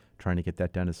done, trying to get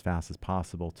that done as fast as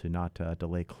possible to not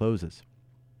delay closes.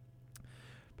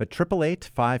 But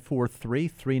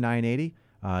 888-543-3980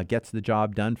 gets the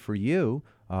job done for you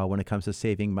when it comes to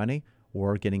saving money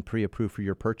or getting pre-approved for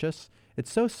your purchase.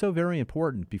 It's so very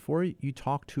important before you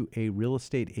talk to a real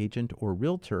estate agent or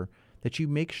realtor that you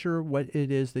make sure what it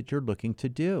is that you're looking to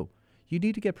do. You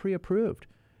need to get pre-approved.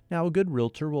 Now, a good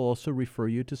realtor will also refer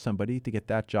you to somebody to get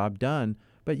that job done,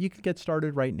 but you can get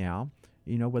started right now.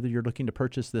 You know, whether you're looking to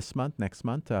purchase this month, next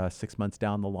month, 6 months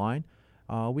down the line,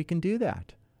 we can do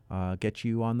that. Get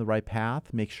you on the right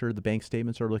path, make sure the bank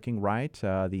statements are looking right,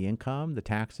 the income, the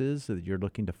taxes that you're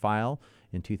looking to file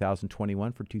in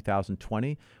 2021 for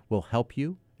 2020 will help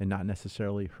you and not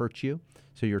necessarily hurt you.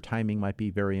 So your timing might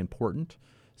be very important.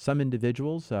 Some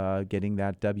individuals getting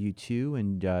that W-2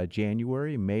 in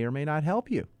January may or may not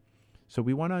help you. So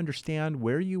we want to understand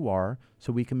where you are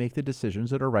so we can make the decisions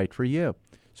that are right for you.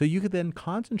 So you could then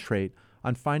concentrate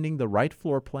on finding the right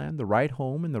floor plan, the right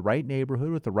home in the right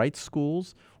neighborhood with the right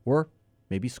schools, or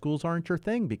maybe schools aren't your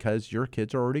thing because your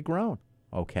kids are already grown.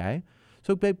 Okay.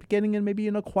 So getting in maybe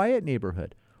in a quiet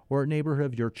neighborhood or a neighborhood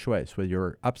of your choice, whether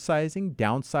you're upsizing,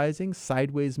 downsizing,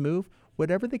 sideways move,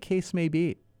 whatever the case may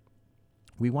be.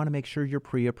 We want to make sure you're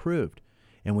pre-approved.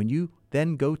 And when you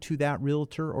then go to that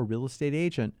realtor or real estate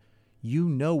agent, you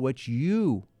know what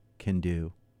you can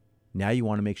do. Now you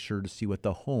want to make sure to see what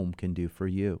the home can do for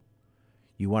you.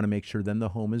 You want to make sure then the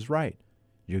home is right.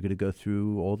 You're going to go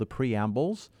through all the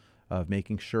preambles of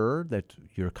making sure that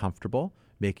you're comfortable,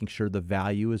 making sure the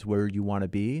value is where you want to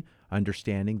be,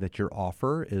 understanding that your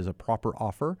offer is a proper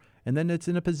offer, and then it's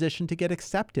in a position to get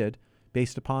accepted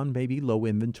based upon maybe low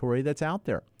inventory that's out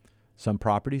there. Some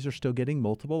properties are still getting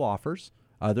multiple offers.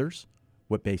 Others,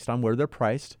 based on where they're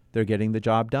priced, they're getting the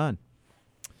job done.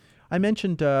 I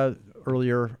mentioned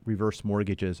earlier reverse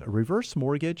mortgages. A reverse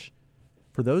mortgage,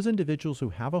 for those individuals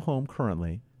who have a home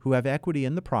currently, who have equity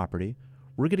in the property,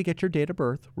 we're going to get your date of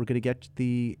birth. We're going to get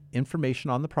the information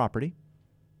on the property.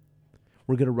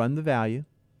 We're going to run the value.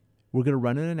 We're going to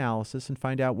run an analysis and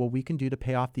find out what we can do to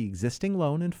pay off the existing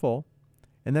loan in full,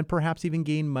 and then perhaps even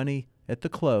gain money at the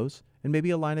close and maybe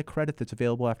a line of credit that's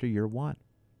available after year one.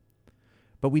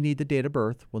 But we need the date of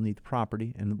birth. We'll need the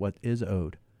property and what is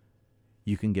owed.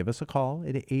 You can give us a call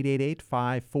at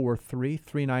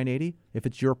 888-543-3980 if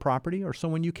it's your property or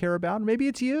someone you care about. Maybe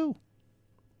it's you.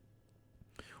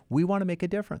 We want to make a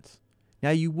difference. Now,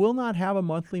 you will not have a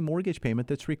monthly mortgage payment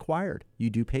that's required.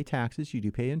 You do pay taxes. You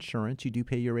do pay insurance. You do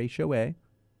pay your HOA.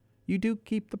 You do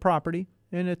keep the property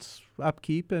and its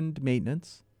upkeep and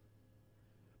maintenance.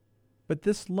 But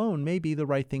this loan may be the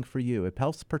right thing for you. It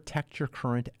helps protect your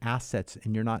current assets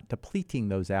and you're not depleting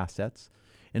those assets.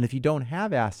 And if you don't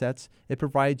have assets, it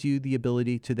provides you the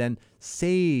ability to then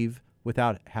save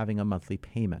without having a monthly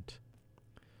payment.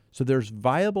 So there's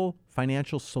viable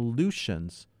financial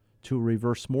solutions to a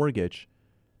reverse mortgage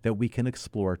that we can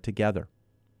explore together.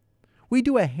 We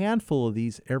do a handful of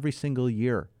these every single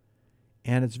year,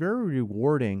 and it's very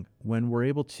rewarding when we're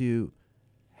able to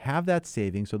have that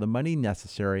savings or the money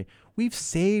necessary. We've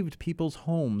saved people's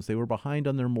homes. They were behind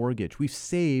on their mortgage. We've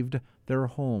saved their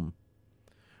home.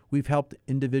 We've helped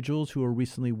individuals who are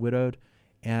recently widowed,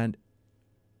 and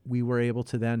we were able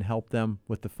to then help them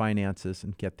with the finances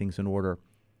and get things in order.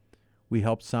 We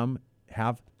help some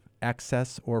have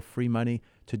excess or free money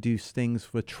to do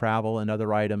things with travel and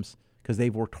other items because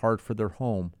they've worked hard for their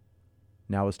home.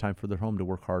 Now it's time for their home to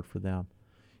work hard for them.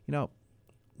 You know,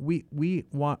 we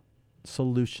want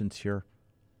solutions here,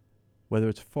 whether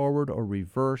it's forward or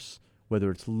reverse,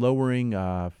 whether it's lowering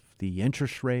the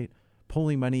interest rate,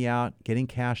 pulling money out, getting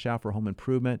cash out for home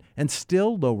improvement, and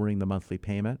still lowering the monthly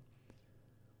payment.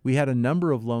 We had a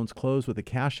number of loans close with a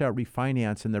cash out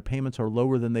refinance, and their payments are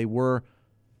lower than they were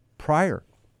prior.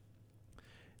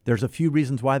 There's a few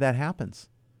reasons why that happens.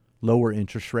 Lower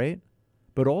interest rate,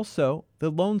 but also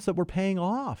the loans that we're paying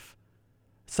off.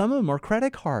 Some of them are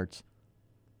credit cards.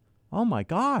 Oh my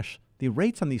gosh, the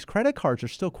rates on these credit cards are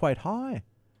still quite high.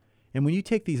 And when you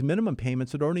take these minimum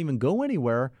payments that don't even go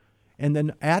anywhere, and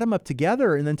then add them up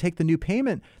together and then take the new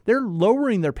payment, they're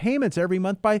lowering their payments every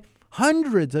month by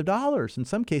hundreds of dollars, in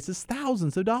some cases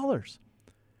thousands of dollars.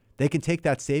 They can take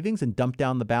that savings and dump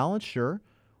down the balance, sure,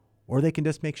 or they can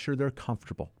just make sure they're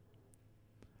comfortable.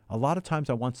 A lot of times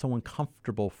I want someone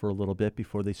comfortable for a little bit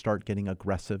before they start getting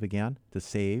aggressive again to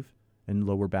save and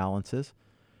lower balances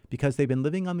because they've been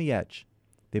living on the edge.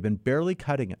 They've been barely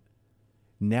cutting it.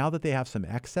 Now that they have some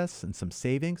excess and some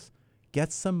savings,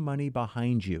 get some money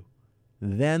behind you.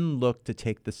 Then look to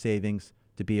take the savings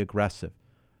to be aggressive.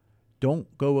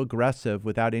 Don't go aggressive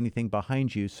without anything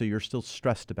behind you, so you're still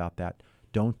stressed about that.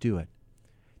 Don't do it.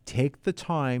 Take the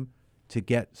time to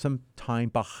get some time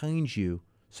behind you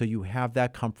so you have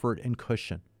that comfort and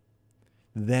cushion.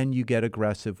 Then you get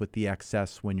aggressive with the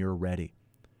excess when you're ready.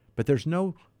 But there's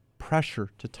no pressure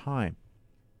to time.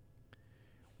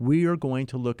 We are going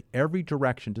to look every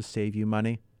direction to save you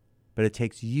money, but it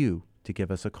takes you to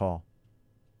give us a call.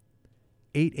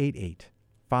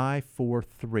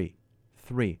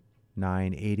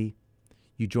 888-543-3980.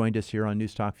 You joined us here on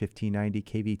Newstalk 1590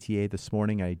 KVTA this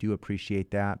morning. I do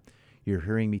appreciate that. You're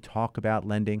hearing me talk about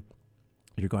lending.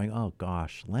 You're going, oh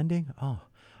gosh, lending? Oh,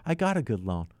 I got a good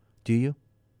loan. Do you?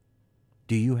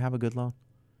 Do you have a good loan?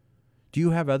 Do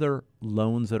you have other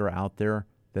loans that are out there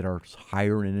that are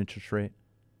higher in interest rate?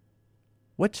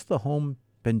 What's the home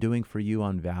been doing for you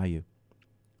on value?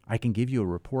 I can give you a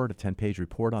report, a 10-page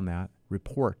report on that.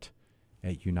 Report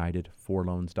at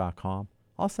unitedforloans.com.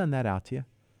 I'll send that out to you.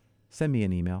 Send me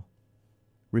an email.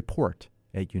 Report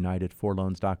at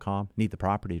unitedforloans.com. Need the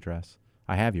property address.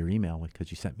 I have your email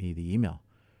because you sent me the email.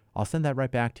 I'll send that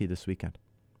right back to you this weekend.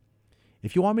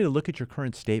 If you want me to look at your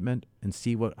current statement and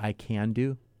see what I can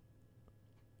do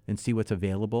and see what's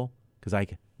available, because I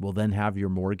will then have your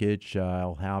mortgage,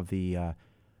 I'll have the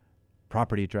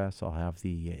property address, I'll have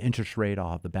the interest rate,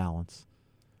 I'll have the balance.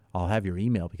 I'll have your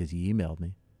email because you emailed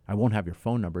me. I won't have your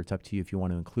phone number. It's up to you if you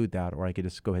want to include that, or I could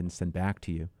just go ahead and send back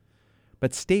to you.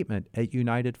 But statement at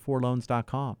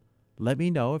unitedforloans.com. Let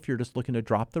me know if you're just looking to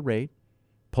drop the rate,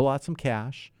 pull out some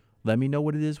cash. Let me know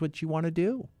what it is what you want to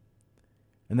do.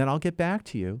 And then I'll get back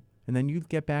to you, and then you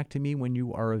get back to me when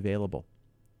you are available.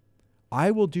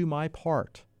 I will do my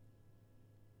part.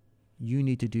 You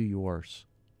need to do yours,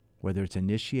 whether it's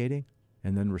initiating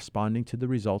and then responding to the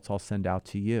results I'll send out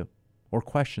to you, or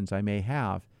questions I may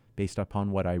have based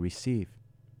upon what I receive.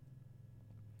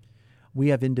 We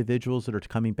have individuals that are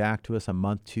coming back to us a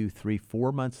month, 2, 3,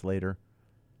 4 months later.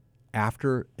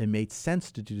 After it made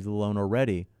sense to do the loan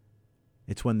already,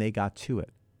 it's when they got to it.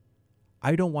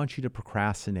 I don't want you to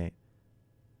procrastinate.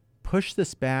 Push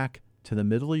this back to the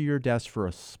middle of your desk for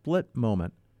a split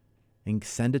moment and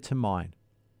send it to mine.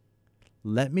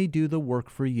 Let me do the work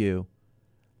for you.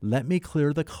 Let me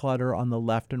clear the clutter on the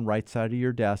left and right side of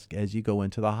your desk as you go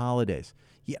into the holidays.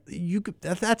 Yeah,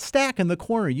 that stack in the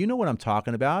corner, you know what I'm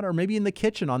talking about, or maybe in the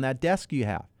kitchen on that desk you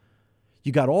have.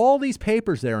 You got all these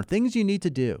papers there and things you need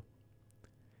to do.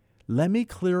 Let me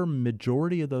clear a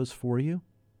majority of those for you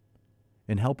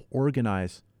and help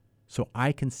organize so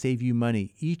I can save you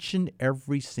money each and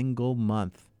every single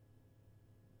month.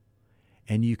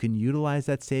 And you can utilize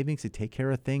that savings to take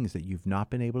care of things that you've not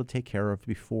been able to take care of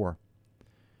before.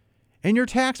 And your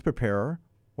tax preparer,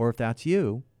 or if that's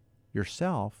you,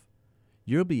 yourself,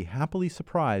 you'll be happily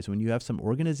surprised when you have some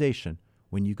organization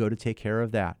when you go to take care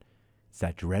of that. It's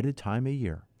that dreaded time of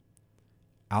year.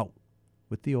 Out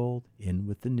with the old, in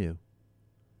with the new.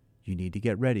 You need to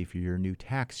get ready for your new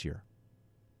tax year.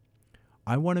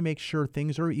 I want to make sure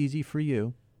things are easy for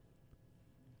you,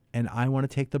 and I want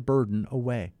to take the burden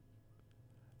away.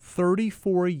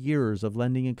 34 years of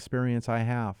lending experience I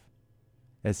have.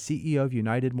 As CEO of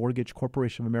United Mortgage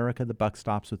Corporation of America, the buck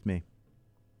stops with me.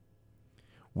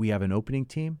 We have an opening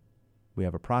team. We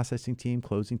have a processing team,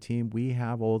 closing team. We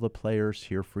have all the players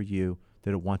here for you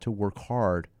that want to work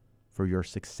hard for your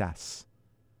success.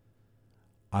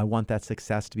 I want that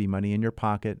success to be money in your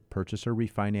pocket, purchase or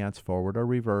refinance, forward or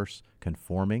reverse,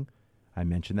 conforming. I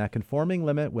mentioned that conforming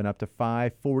limit went up to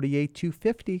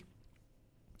 $548,250,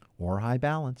 or high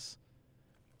balance,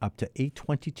 up to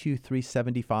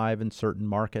 $822,375 in certain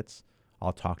markets.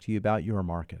 I'll talk to you about your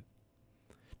market.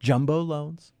 Jumbo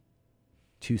loans,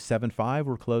 $275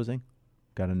 we're closing.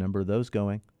 Got a number of those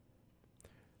going.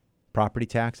 Property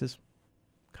taxes,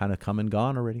 kind of come and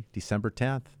gone already, December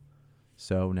 10th.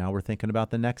 So now we're thinking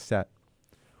about the next set.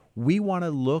 We want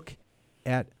to look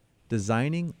at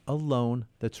designing a loan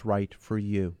that's right for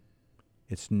you.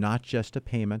 It's not just a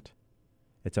payment.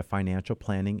 It's a financial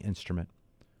planning instrument.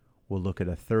 We'll look at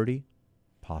a 30,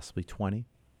 possibly 20,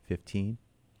 15,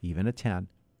 even a 10.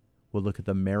 We'll look at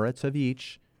the merits of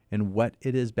each and what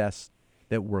it is best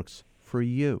that works for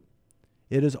you.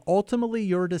 It is ultimately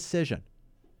your decision.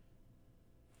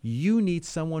 You need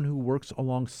someone who works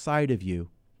alongside of you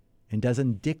and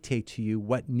doesn't dictate to you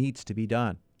what needs to be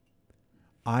done.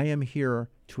 I am here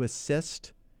to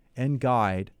assist and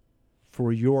guide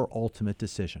for your ultimate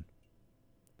decision.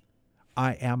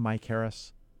 I am Mike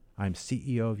Harris. I'm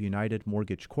CEO of United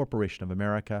Mortgage Corporation of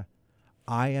America.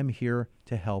 I am here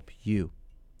to help you.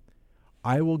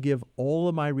 I will give all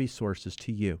of my resources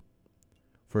to you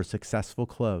for a successful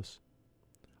close.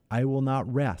 I will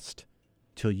not rest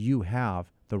till you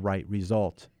have the right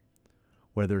result.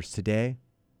 Whether it's today,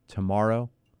 tomorrow,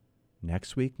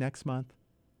 next week, next month,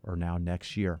 or now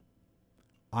next year.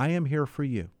 I am here for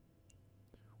you.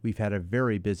 We've had a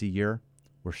very busy year.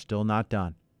 We're still not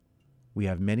done. We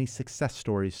have many success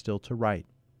stories still to write.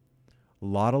 A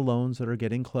lot of loans that are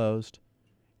getting closed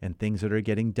and things that are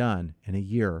getting done in a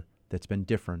year that's been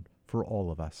different for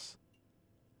all of us.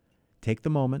 Take the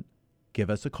moment, give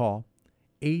us a call,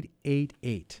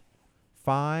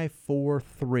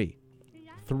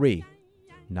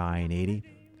 888-543-3980.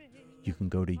 You can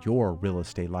go to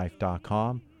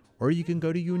yourrealestatelife.com or you can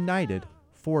go to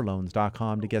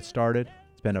unitedforloans.com to get started.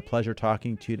 It's been a pleasure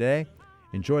talking to you today.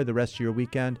 Enjoy the rest of your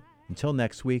weekend. Until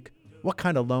next week, what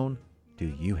kind of loan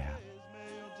do you have?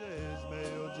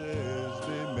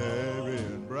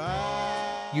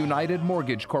 United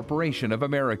Mortgage Corporation of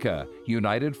America,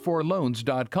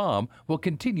 UnitedForLoans.com will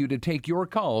continue to take your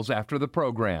calls after the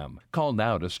program. Call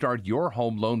now to start your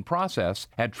home loan process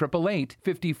at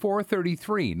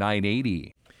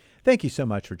 888-5433-980. Thank you so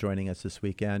much for joining us this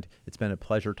weekend. It's been a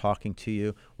pleasure talking to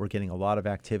you. We're getting a lot of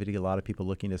activity, a lot of people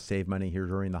looking to save money here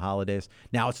during the holidays.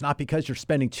 Now, it's not because you're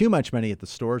spending too much money at the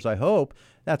stores, I hope.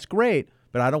 That's great,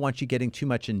 but I don't want you getting too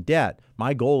much in debt.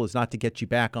 My goal is not to get you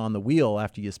back on the wheel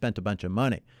after you spent a bunch of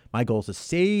money. My goal is to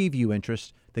save you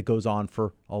interest that goes on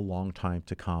for a long time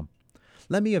to come.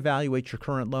 Let me evaluate your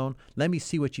current loan. Let me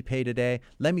see what you pay today.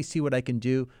 Let me see what I can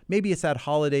do. Maybe it's that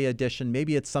holiday edition.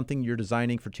 Maybe it's something you're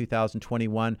designing for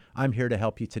 2021. I'm here to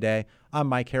help you today. I'm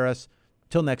Mike Harris.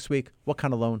 Till next week, what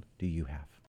kind of loan do you have?